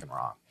else is fucking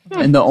wrong.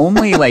 And the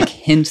only like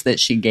hint that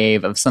she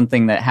gave of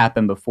something that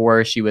happened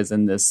before she was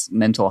in this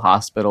mental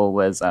hospital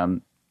was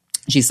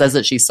she says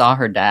that she saw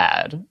her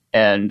dad,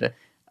 and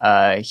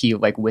he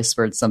like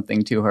whispered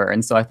something to her,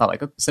 and so I thought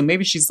like, so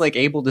maybe she's like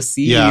able to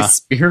see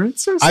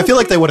spirits or something. I feel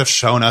like they would have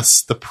shown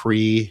us the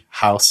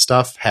pre-house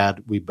stuff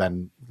had we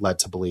been led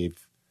to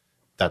believe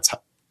that's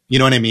how, you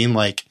know what I mean?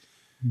 Like,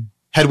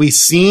 had we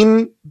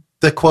seen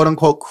the quote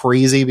unquote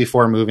crazy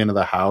before moving to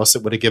the house,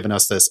 it would have given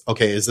us this,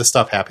 okay, is this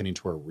stuff happening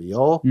to her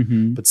real?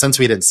 Mm-hmm. But since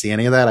we didn't see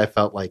any of that, I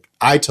felt like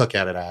I took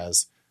at it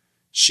as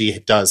she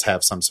does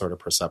have some sort of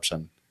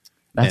perception.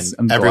 I'm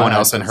And everyone glad.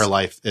 else in her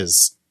life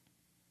is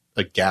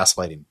like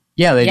gaslighting.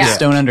 Yeah, they Yeah. just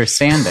don't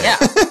understand it.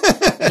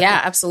 Yeah.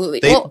 Yeah, absolutely.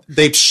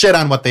 They shit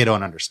on what they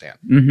don't understand.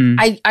 Mm-hmm.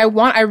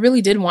 I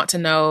really did want to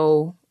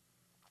know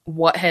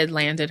what had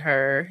landed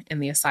her in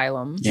the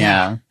asylum.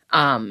 Yeah.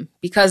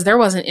 Because there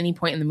wasn't any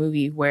point in the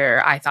movie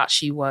where I thought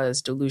she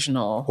was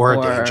delusional Or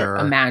a danger.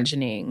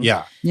 imagining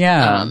Yeah.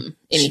 Yeah.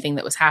 anything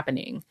that was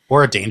happening.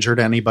 Or a danger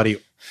to anybody,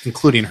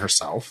 including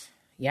herself.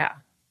 Yeah.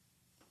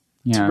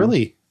 Yeah.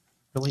 Really,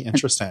 really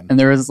interesting. And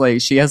there was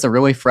like, she has a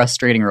really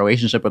frustrating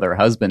relationship with her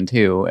husband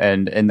too.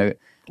 And in the,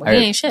 Well, he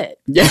ain't shit.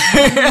 yeah.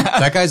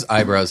 That guy's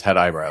eyebrows had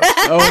eyebrows.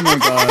 Oh my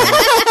God.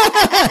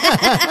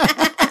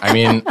 I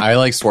mean, I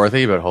like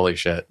swarthy, but holy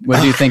shit.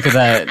 What do you think of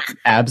that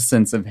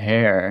absence of Oh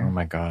hair?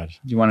 my God.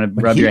 Do you want to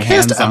When rub he your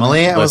hands kissed on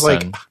Emily, it? I was like,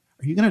 Listen.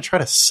 are you going to try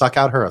to suck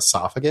out her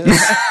esophagus?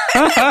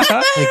 Like,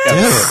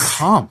 dude,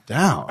 calm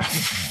down.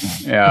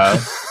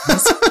 Yeah.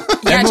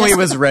 Yeah, Emily just-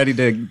 was ready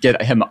to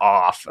get him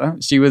off.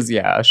 She was, she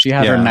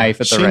had her Yeah,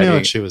 knife at the she ready. knew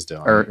what she was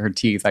doing. Or her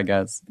teeth, I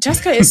guess.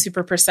 Jessica is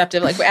super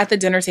perceptive. Like at the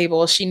dinner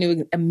table, she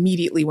knew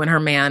immediately when her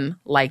man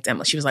liked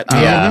Emily. She was like, "Oh,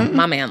 Yeah.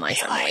 my man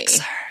likes Emily."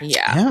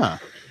 Yeah, yeah.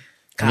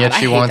 God, And yet I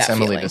she hate wants that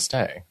Emily feeling. to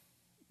stay.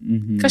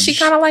 Mm-hmm. Because she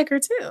kind of like her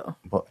too.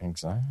 Well,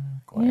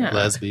 exactly. Yeah.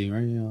 Let's be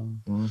real.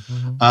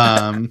 Mhm.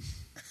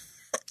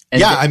 And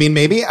Yeah, I mean,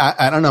 maybe,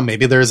 I don't know,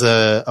 maybe there's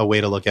a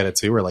way to look at it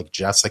too, where like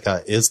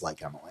Jessica is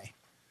like Emily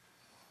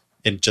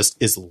and just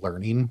is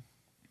learning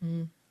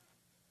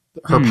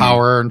her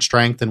power and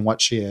strength and what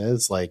she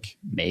is. Like,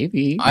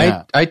 maybe.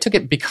 Yeah. I took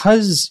it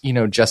because,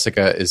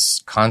 Jessica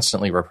is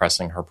constantly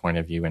repressing her point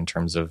of view in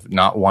terms of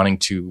not wanting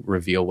to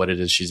reveal what it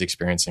is she's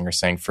experiencing or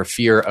saying for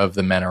fear of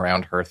the men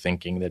around her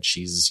thinking that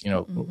she's,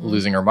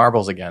 losing her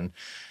marbles again.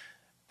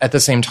 At the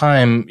same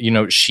time,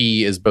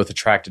 she is both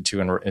attracted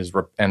to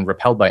and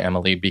repelled by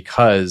Emily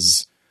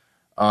because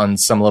on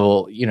some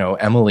level,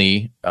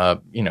 Emily,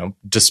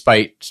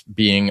 despite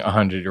being a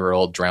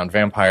 100-year-old drowned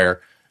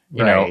vampire,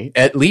 you know,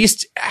 at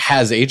least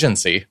has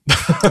agency.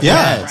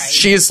 Yes. Right.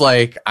 She's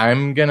like,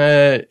 I'm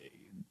gonna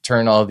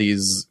turn all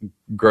these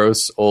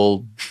gross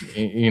old,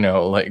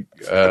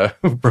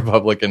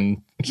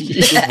 Republican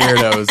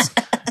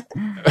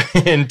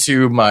weirdos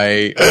into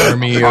my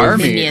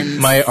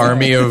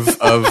army of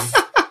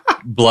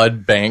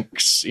blood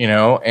banks,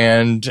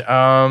 and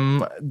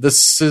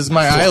this is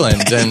my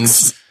island, and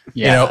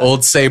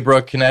Old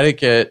Saybrook,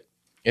 Connecticut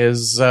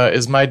is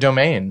my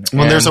domain.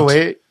 Well, and there's a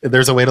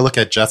way to look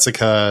at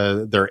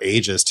Jessica, their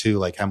ages too.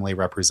 Like Emily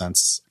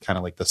represents kind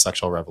of like the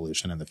sexual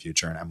revolution in the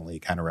future, and Emily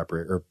kind of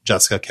or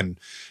Jessica can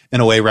in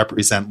a way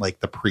represent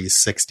like the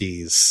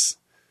pre-60s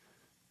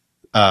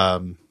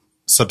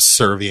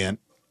subservient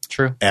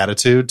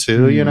attitude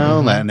too,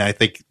 and I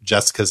think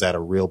Jessica's at a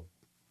real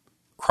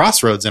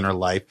crossroads in her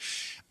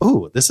life.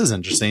 Oh, this is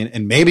interesting.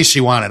 And maybe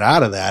she wanted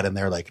out of that, and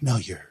they're like, no,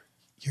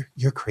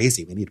 you're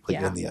crazy. We need to put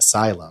you in the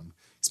asylum.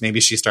 So maybe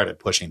she started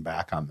pushing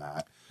back on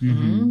that.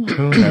 Who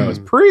knows?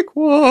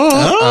 Prequel.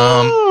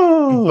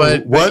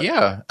 But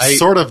yeah, I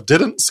sort of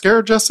didn't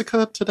scare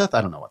Jessica to death.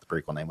 I don't know what the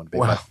prequel name would be.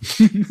 Wow.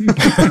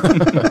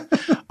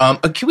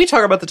 Can we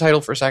talk about the title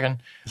for a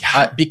second?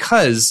 Yeah.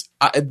 Because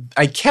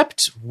I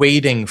kept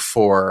waiting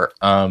for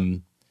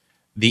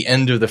the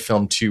end of the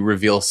film to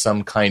reveal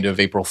some kind of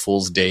April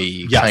Fool's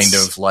Day kind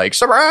of like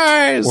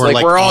surprise, or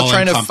like we're all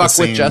trying to fuck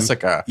with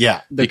Jessica.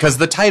 Yeah, because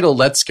the title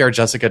 "Let's Scare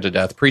Jessica to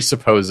Death"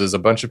 presupposes a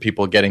bunch of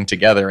people getting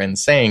together and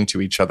saying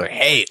to each other,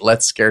 "Hey,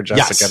 let's scare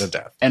Jessica to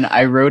death." And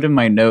I wrote in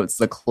my notes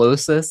the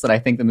closest that I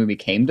think the movie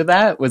came to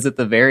that was at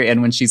the very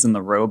end when she's in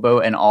the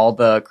rowboat and all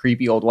the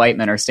creepy old white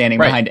men are standing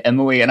behind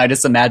Emily, and I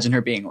just imagine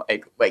her being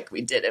like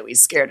we did it, we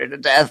scared her to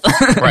death.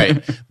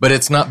 Right, but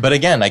it's not. But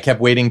again, I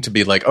kept waiting to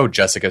be like, "Oh,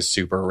 Jessica's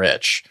super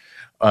rich."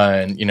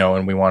 And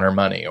we want her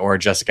money, or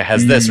Jessica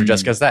has this, or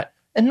Jessica has that.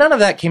 And none of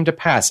that came to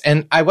pass.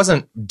 And I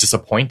wasn't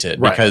disappointed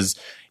because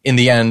in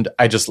the end,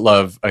 I just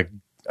love a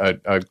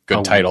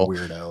good title.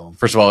 Weirdo.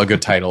 First of all, a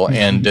good title.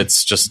 And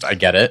it's just, I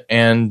get it.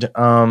 And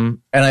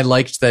I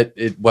liked that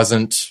it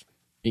wasn't,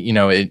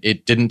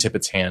 it didn't tip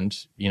its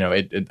hand.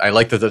 I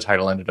liked that the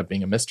title ended up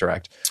being a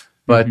misdirect.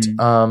 But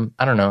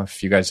I don't know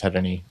if you guys had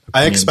any opinions.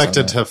 I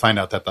expected to find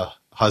out that the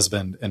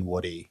husband and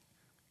Woody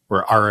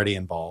were already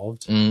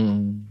involved.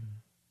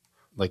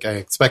 Like I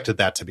expected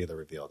that to be the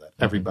reveal that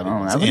everybody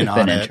was that would in have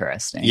been on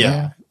interesting.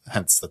 Yeah,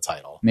 hence the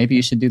title. Maybe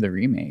you should do the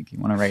remake. You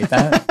want to write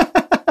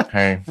that?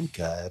 Hey, I'm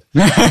good.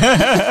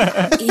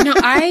 I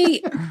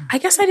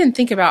guess I didn't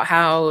think about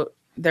how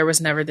there was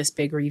never this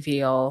big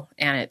reveal,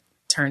 and it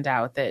turned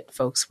out that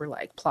folks were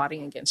like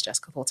plotting against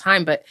Jessica the whole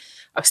time. But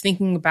I was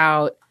thinking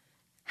about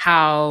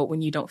how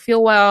when you don't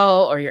feel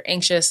well or you're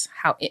anxious,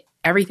 how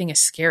everything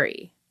is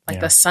scary. Like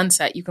the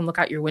sunset, you can look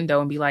out your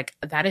window and be like,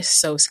 that is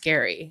so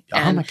scary.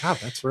 Oh my God,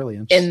 that's really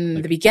interesting.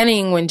 In the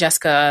beginning, when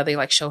Jessica, they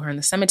like show her in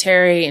the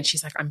cemetery and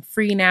she's like, I'm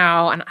free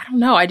now. And I don't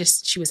know,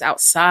 she was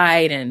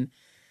outside and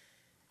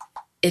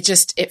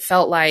it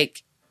felt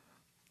like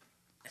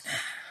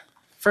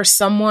for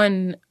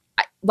someone,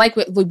 like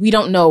we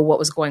don't know what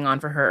was going on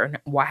for her and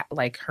why,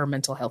 like her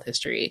mental health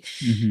history,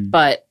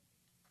 but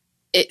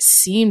it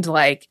seemed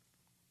like,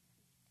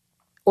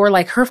 or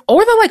like her,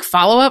 or the like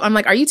follow up. I'm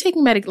like, are you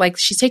taking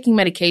she's taking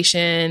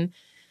medication?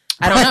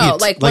 I don't know.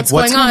 Like what's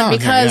going on?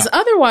 Because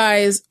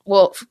otherwise,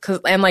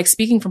 and like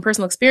speaking from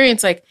personal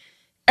experience, like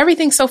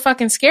everything's so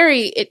fucking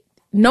scary.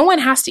 No one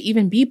has to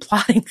even be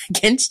plotting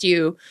against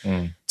you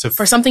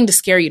for something to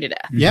scare you to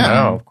death. Yeah,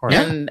 no, of course.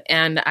 And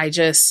I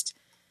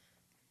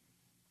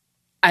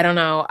don't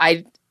know.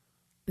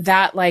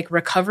 That like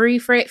recovery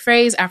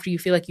phrase after you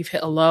feel like you've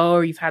hit a low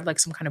or you've had like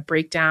some kind of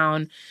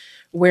breakdown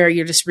where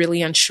you're just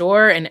really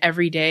unsure, and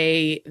every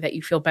day that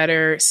you feel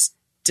better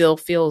still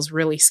feels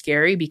really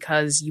scary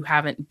because you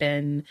haven't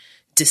been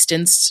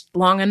distanced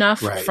long enough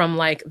from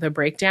like the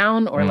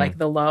breakdown or like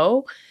the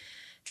low.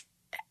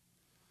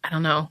 I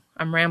don't know.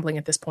 I'm rambling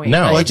at this point.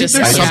 No, I think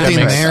there's something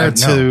there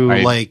too.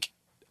 Like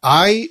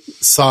I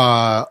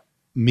saw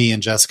me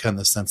and Jessica in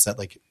the sense that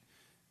like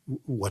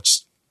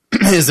what's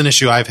is an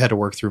issue I've had to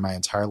work through my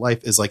entire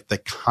life is like the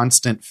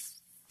constant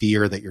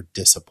fear that you're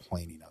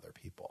disappointing other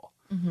people.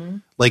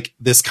 Like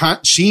this,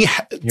 you're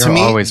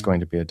always going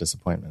to be a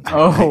disappointment.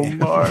 Oh my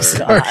God!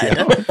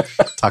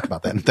 Talk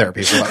about that in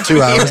therapy for about 2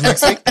 hours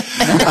next week.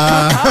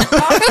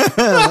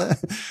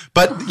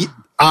 But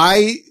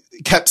I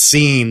kept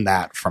seeing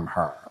that from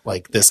her,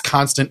 like this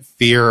constant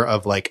fear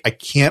of like I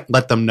can't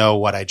let them know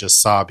what I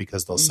just saw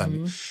because they'll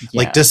send me,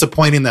 like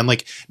disappointing them.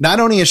 Like not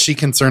only is she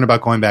concerned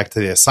about going back to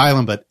the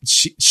asylum, but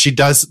she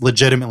does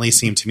legitimately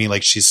seem to me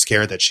like she's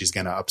scared that she's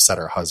going to upset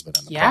her husband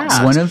in the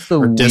process. One of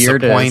the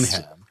disappoint weirdest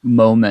him.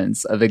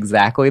 Moments of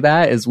exactly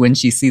that is when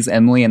she sees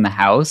Emily in the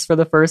house for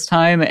the first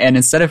time, and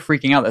instead of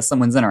freaking out that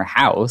someone's in her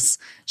house,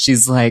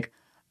 she's like,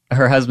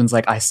 her husband's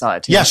like, I saw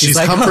it too. Yeah, she's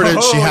like, comforted.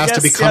 Oh, she has yes,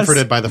 to be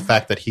comforted by the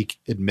fact that he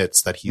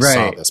admits that he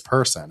saw this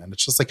person. And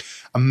it's just like,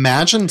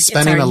 imagine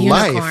spending a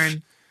life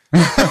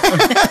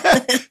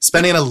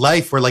Spending a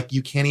life where like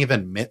you can't even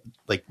admit,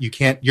 like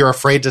you're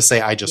afraid to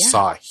say, I just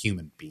saw a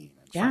human being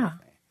in front of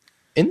me.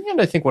 In the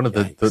end, I think one of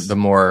the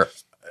more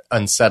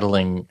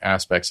unsettling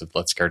aspects of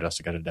Let's Scare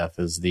Jessica to Death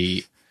is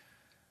the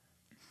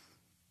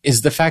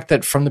fact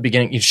that from the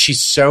beginning,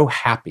 she's so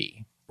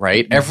happy,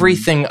 right? Mm-hmm.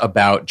 Everything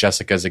about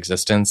Jessica's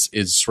existence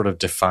is sort of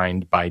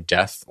defined by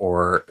death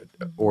or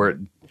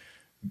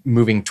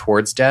moving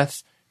towards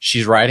death.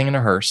 She's riding in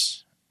a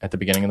hearse at the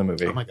beginning of the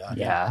movie. Oh my God.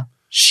 Yeah.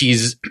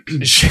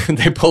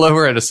 They pull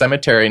over at a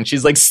cemetery and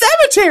she's like,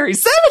 cemetery.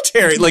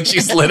 Like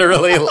she's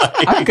literally like,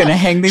 I'm going to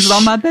hang these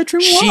on my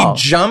bedroom wall.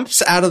 She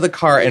jumps out of the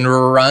car and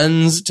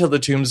runs to the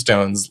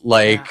tombstones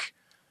like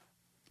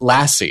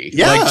Lassie.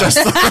 Yeah. Like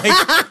just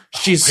like,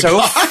 she's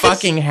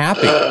fucking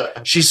happy.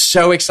 She's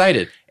so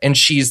excited. And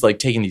she's like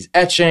taking these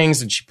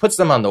etchings and she puts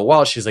them on the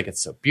wall. She's like,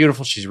 it's so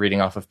beautiful. She's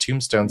reading off of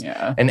tombstones.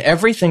 Yeah. And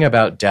everything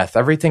about death,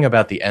 everything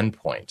about the end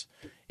point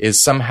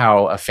is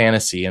somehow a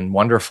fantasy and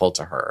wonderful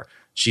to her.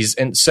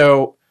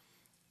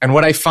 And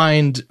what I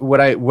find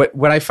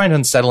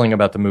unsettling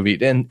about the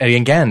movie, and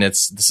again,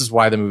 this is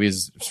why the movie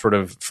is sort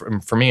of,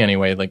 for me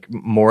anyway, like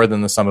more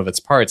than the sum of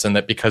its parts, and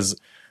that because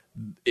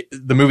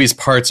the movie's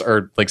parts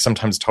are like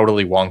sometimes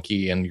totally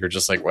wonky, and you're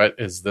just like, what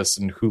is this,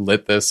 and who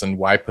lit this, and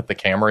why put the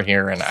camera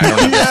here, and I don't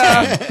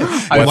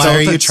understand. Why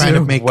are you trying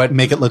to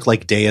make it look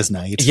like day is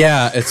night?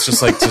 Yeah, it's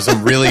just like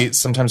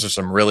sometimes there's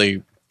some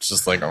really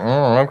just like,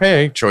 oh,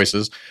 okay,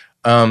 choices.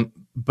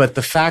 But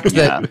the fact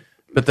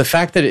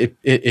that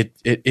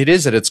it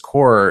is at its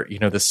core,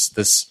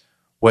 this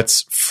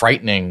what's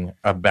frightening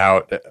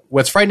about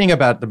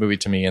the movie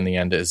to me in the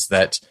end is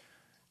that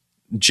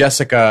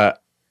Jessica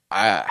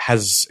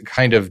has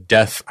kind of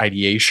death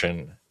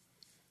ideation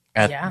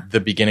at the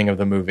beginning of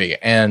the movie,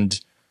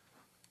 and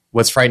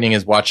what's frightening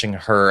is watching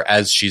her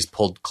as she's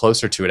pulled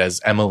closer to it,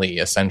 as Emily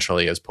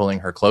essentially is pulling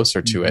her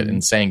closer to it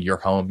and saying, "You're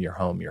home, you're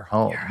home, you're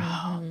home. You're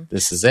home.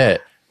 This is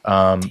it."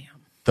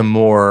 The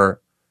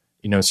more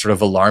sort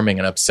of alarming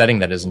and upsetting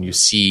that is, and you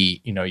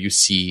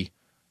see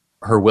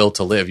her will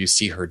to live, you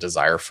see her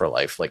desire for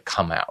life like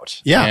come out.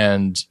 Yeah.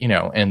 And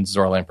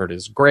Zora Lampert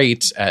is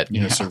great at,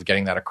 sort of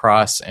getting that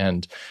across.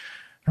 And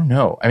I don't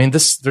know. I mean,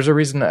 there's a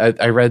reason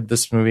I read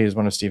this movie as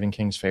one of Stephen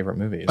King's favorite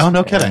movies. Oh,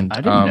 no kidding. I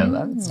didn't know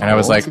that. And I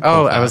was like,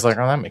 oh,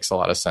 that makes a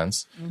lot of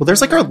sense. Well,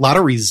 there's like a lot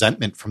of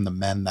resentment from the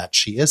men that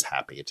she is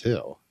happy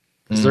too.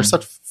 Because they're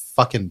such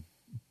fucking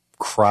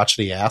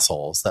crotchety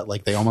assholes that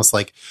like, they almost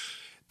like,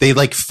 they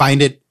like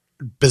find it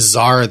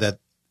bizarre that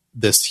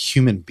this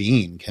human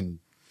being can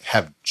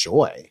have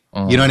joy.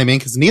 You know what I mean?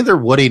 Because neither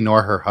Woody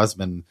nor her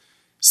husband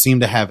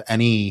seem to have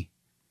any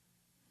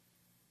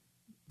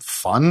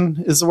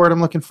fun is the word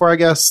I'm looking for, I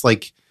guess.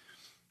 Like,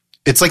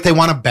 it's like they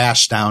want to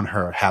bash down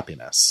her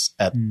happiness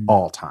at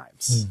all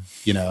times,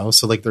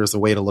 So like there's a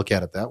way to look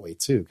at it that way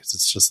too. Because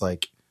it's just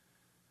like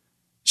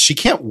she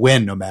can't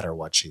win no matter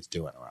what she's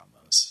doing around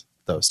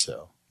those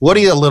two.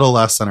 Woody a little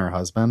less than her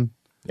husband.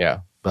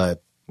 Yeah.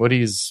 But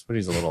Woody's a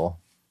little...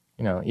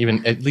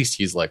 even at least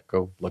he's like,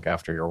 go look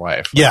after your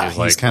wife. Yeah,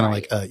 he's kind of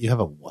like, you have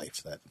a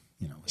wife that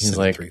is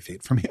like 3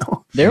 feet from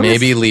you.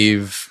 Maybe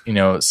leave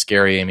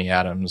scary Amy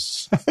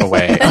Adams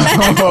away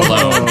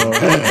alone.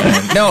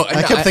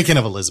 I kept thinking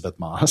of Elizabeth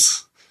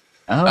Moss.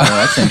 Oh,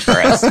 that's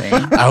interesting.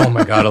 Oh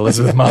my God,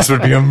 Elizabeth Moss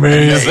would be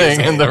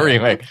amazing in the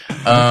remake.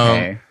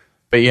 Okay.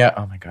 But yeah,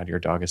 oh my God, your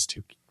dog is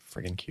too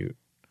friggin' cute.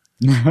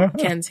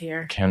 Ken's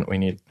here. Hang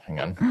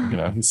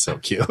on. He's so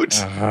cute.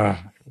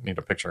 Need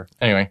a picture.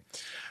 Anyway.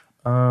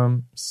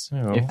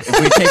 So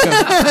if we take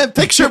a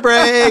picture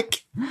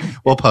break,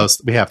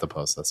 we have to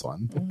post this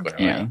one.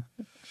 Yeah.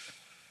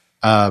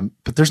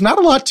 But there's not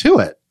a lot to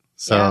it.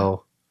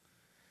 So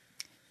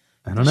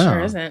I don't know.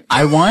 Sure isn't.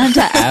 I wanted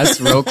to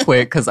ask real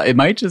quick, because it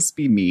might just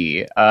be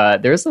me.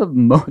 This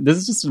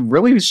is just a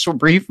really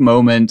brief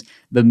moment.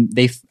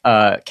 They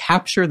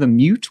capture the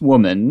mute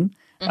woman,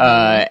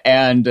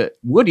 and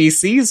Woody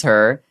sees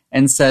her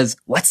and says,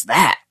 "What's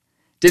that?"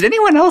 Did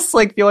anyone else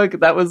feel like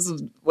that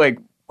was like,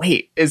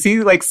 wait, is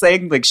he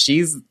saying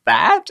she's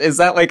that? Is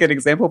that an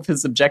example of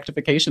his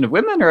objectification of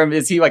women, or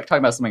is he talking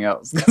about something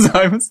else? Because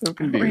I was so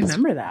confused. I don't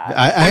remember that.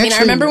 I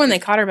remember when they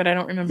caught her, but I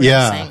don't remember him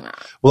saying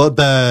that. Well,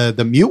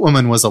 the mute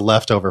woman was a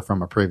leftover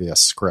from a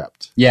previous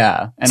script.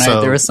 Yeah, and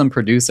there was some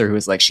producer who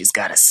was like, she's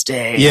got to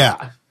stay.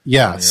 Yeah.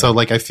 Yeah. So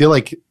I feel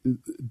like,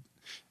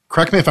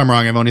 correct me if I'm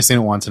wrong, I've only seen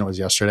it once and it was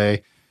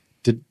yesterday.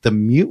 Did the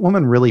mute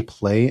woman really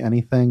play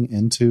anything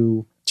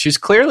into... She's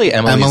clearly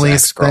Emily's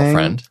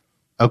ex-girlfriend.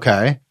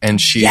 Okay. And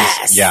she's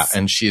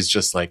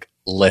just like,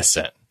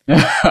 listen.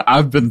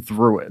 I've been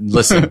through it.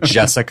 Listen,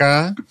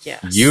 Jessica,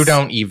 you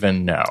don't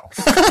even know.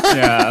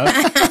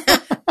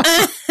 Yeah.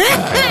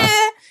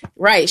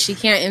 Right. She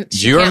can't.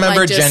 Do you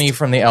remember Jenny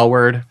from the L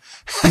Word?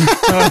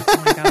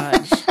 Oh my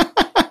gosh.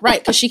 Right.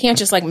 Because she can't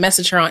just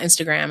message her on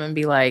Instagram and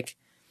be like,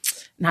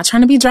 not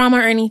trying to be drama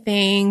or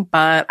anything,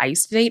 but I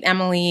used to date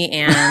Emily,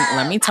 and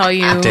let me tell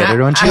you, I dated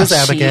her when she was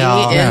Abigail.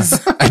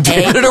 I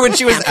dated her when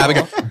she was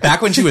Abigail.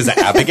 Back when she was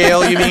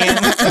Abigail, you mean?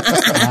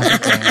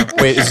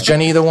 Wait, is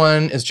Jenny the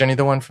one? Is Jenny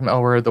the one from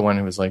L Word? The one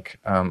who was like,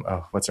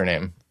 what's her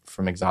name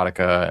from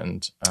Exotica?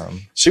 And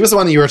she was the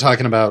one that you were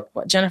talking about.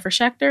 What, Jennifer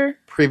Schechter?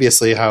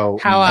 Previously, how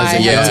I as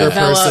a younger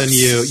developed person,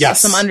 you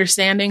some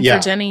understanding for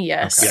Jenny.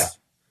 Yes, okay.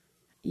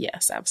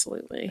 Yes,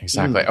 absolutely.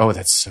 Exactly. Oh,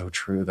 that's so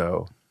true,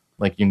 though.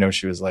 Like,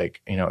 she was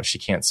like, she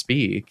can't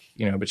speak,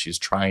 but she's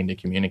trying to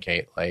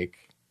communicate. Like,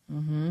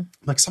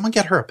 like, someone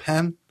get her a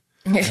pen.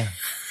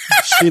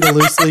 Sheet of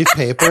loose leaf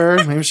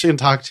paper. Maybe she can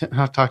talk to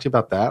you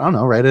about that. I don't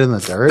know. Write it in the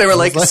dirt. they were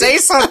like, say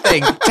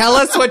something. Tell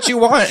us what you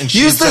want. And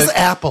use this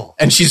apple.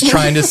 And she's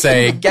trying to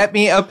say, get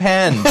me a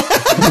pen.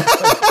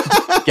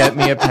 Get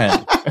me a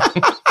pen.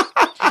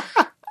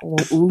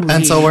 Ooh,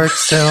 Pencil work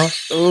still.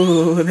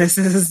 Ooh,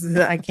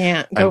 I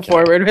can't go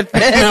forward with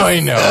this. No, I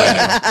know.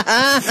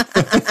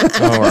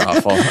 Oh, we're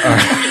awful. All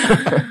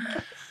right.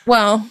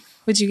 Well,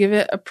 would you give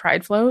it a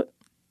pride float?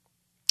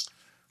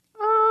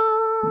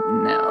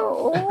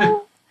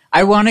 No.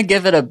 I want to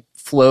give it a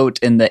float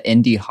in the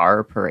Indy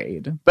Horror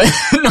Parade, but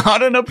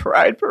not in a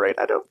pride parade,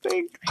 I don't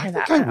think. I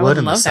think I would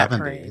in the love that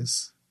parade.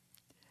 70s.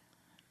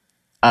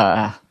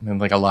 And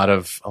like a lot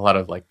of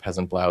like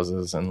peasant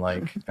blouses and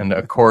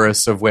a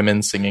chorus of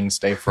women singing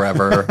 "Stay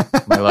Forever,"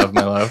 "My Love,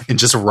 My Love," And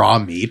just raw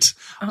meat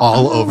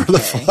all over the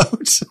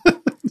float.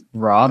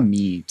 Raw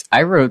meat.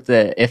 I wrote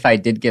that if I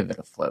did give it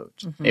a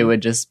float, it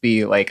would just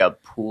be like a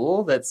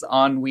pool that's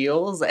on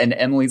wheels and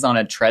Emily's on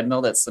a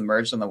treadmill that's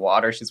submerged in the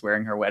water. She's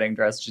wearing her wedding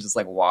dress. She's just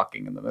like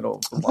walking in the middle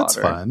of the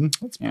water. That's fun.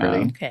 That's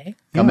pretty. Okay.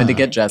 Coming to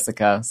get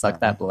Jessica. Suck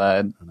that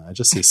blood. I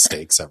just see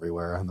steaks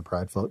everywhere on the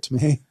pride float to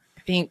me.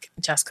 I think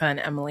Jessica and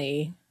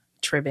Emily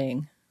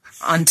tribbing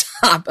on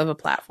top of a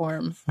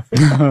platform.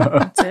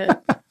 That's it.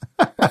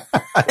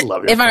 I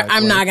love your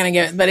I'm not going to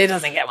give it, but it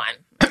doesn't get one.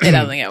 It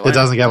doesn't get one. It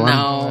doesn't get one?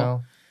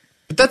 No.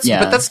 But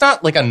that's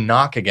not like a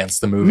knock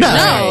against the movie.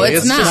 No,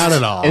 it's not. Not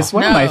at all. It's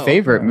one of my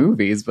favorite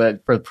movies,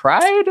 but for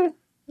Pride,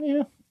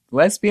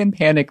 lesbian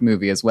panic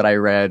movie is what I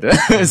read.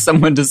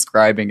 Someone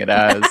describing it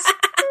as.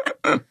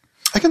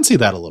 I can see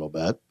that a little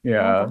bit.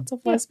 Yeah. Lots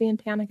of lesbian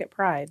panic at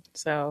Pride,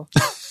 so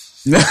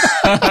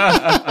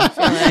I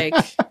feel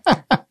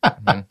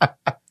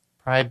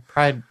like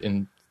Pride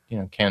in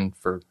can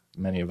for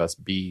many of us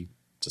be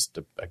just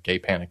a gay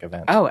panic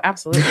event. Oh,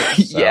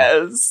 absolutely. So,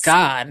 yes.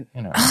 God.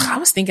 I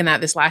was thinking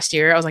that this last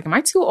year. I was like, am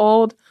I too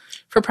old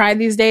for Pride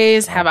these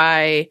days? Have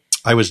I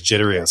was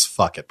jittery as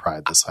fuck at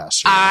Pride this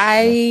last year.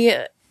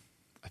 I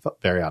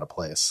felt very out of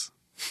place.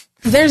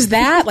 There's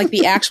that, like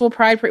the actual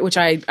Pride parade, which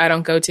I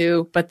don't go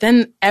to, but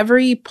then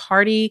every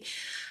party,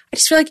 I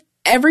just feel like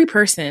every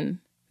person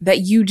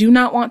that you do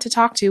not want to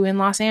talk to in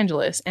Los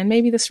Angeles and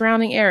maybe the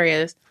surrounding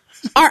areas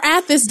are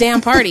at this damn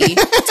party,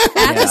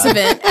 at this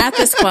event, at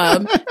this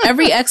club.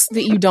 Every ex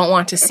that you don't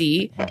want to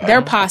see,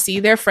 their posse,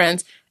 their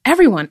friends,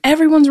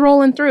 everyone's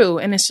rolling through.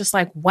 And it's just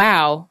like,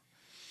 wow,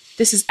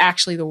 this is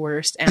actually the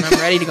worst. And I'm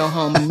ready to go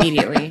home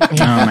immediately. Oh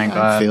my I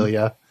God. feel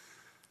ya.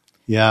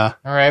 Yeah.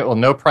 All right. Well,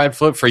 no pride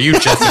float for you,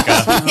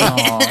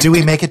 Jessica. Do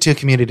we make it to a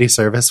community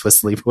service with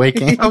sleepaway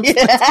camp?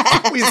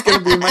 That's always going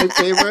to be my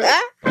favorite.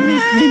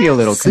 Maybe a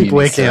little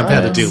Sleepaway camp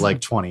had to community do like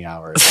 20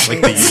 hours,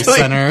 like the youth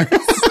center.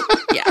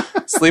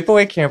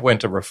 Sleepaway camp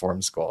went to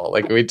reform school.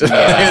 Like we did.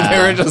 They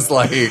were just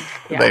like,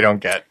 they don't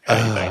get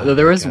anything. So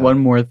there was one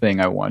more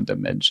thing I wanted to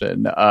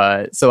mention.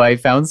 So I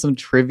found some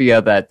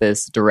trivia that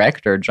this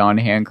director, John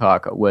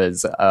Hancock,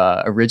 was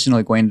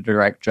originally going to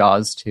direct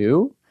Jaws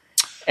 2.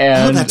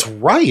 And, that's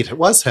right. It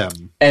was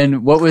him.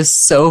 And what was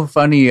so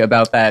funny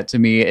about that to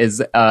me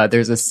is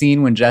there's a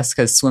scene when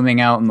Jessica's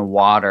swimming out in the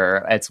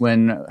water. It's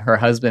when her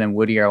husband and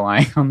Woody are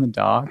lying on the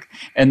dock.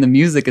 And the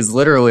music is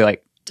literally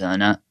like,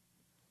 dun-na,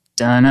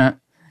 dun-na.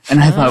 And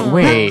I thought,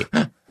 wait,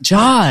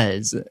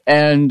 Jaws.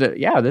 And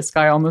yeah, this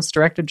guy almost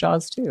directed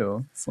Jaws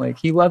too. It's like,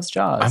 he loves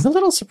Jaws. I'm a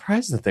little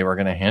surprised that they were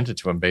going to hand it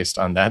to him based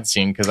on that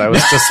scene, because I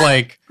was just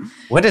like,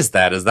 what is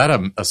that? Is that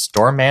a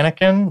store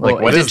mannequin? Like,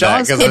 Well, what is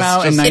Jaws that? came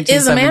out in It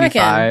is a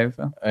mannequin.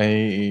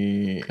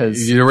 1975.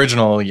 The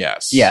original,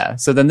 yes. Yeah,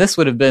 so then this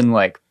would have been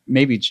like,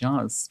 maybe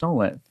Jaws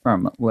stole it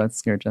from Let's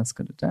Scare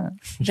Jessica to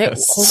Death.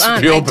 Hold on.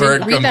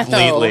 Spielberg I didn't read that,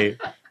 though. completely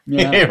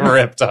Yeah.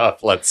 ripped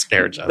off Let's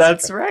Scare Jessica.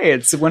 That's right.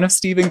 It's one of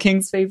Stephen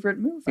King's favorite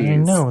movies. I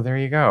know. There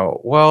you go.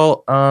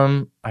 Well,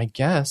 I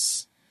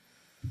guess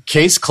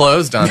case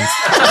closed on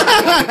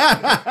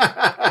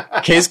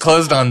case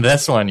closed on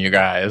this one, you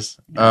guys.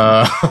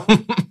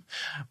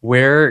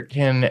 Where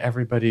can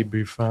everybody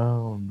be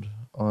found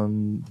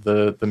on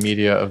the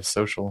media of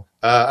social?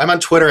 I'm on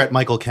Twitter at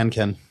Michael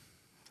Kenkin.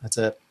 That's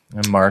it.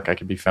 And Mark, I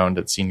could be found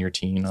at Senior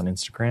Teen on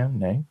Instagram.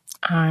 Nay.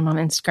 I'm on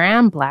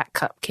Instagram, Black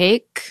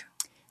Cupcake.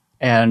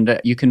 And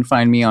you can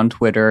find me on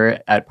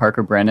Twitter at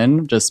Parker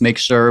Brennan. Just make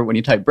sure when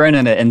you type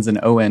Brennan, it ends in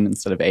O-N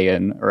instead of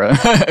A-N, or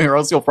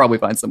else you'll probably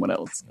find someone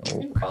else. You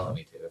can follow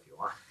me too if you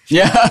want.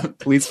 Yeah,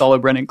 please follow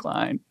Brennan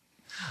Klein.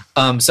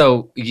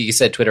 So you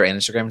said Twitter and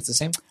Instagram is the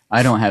same?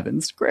 I don't have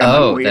Instagram.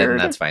 Oh, I'm weird. then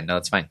that's fine. No,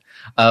 it's fine.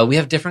 We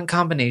have different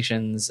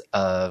combinations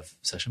of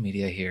social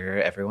media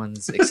here.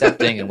 Everyone's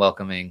accepting and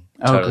welcoming.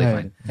 Totally good.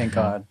 fine. Thank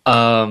God.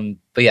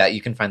 But yeah,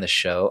 you can find the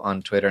show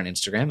on Twitter and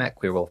Instagram at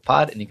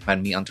QueerWolfPod, and you can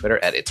find me on Twitter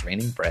at It's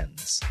Raining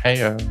Friends. Hey,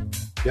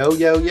 Yo,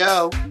 yo,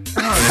 yo.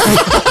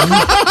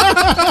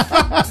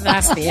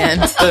 That's the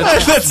end.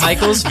 That's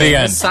Michael's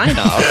famous sign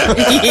off.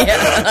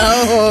 Yeah.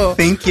 Oh.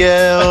 Thank you.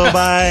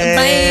 Bye.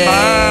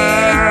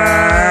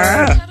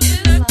 Bye.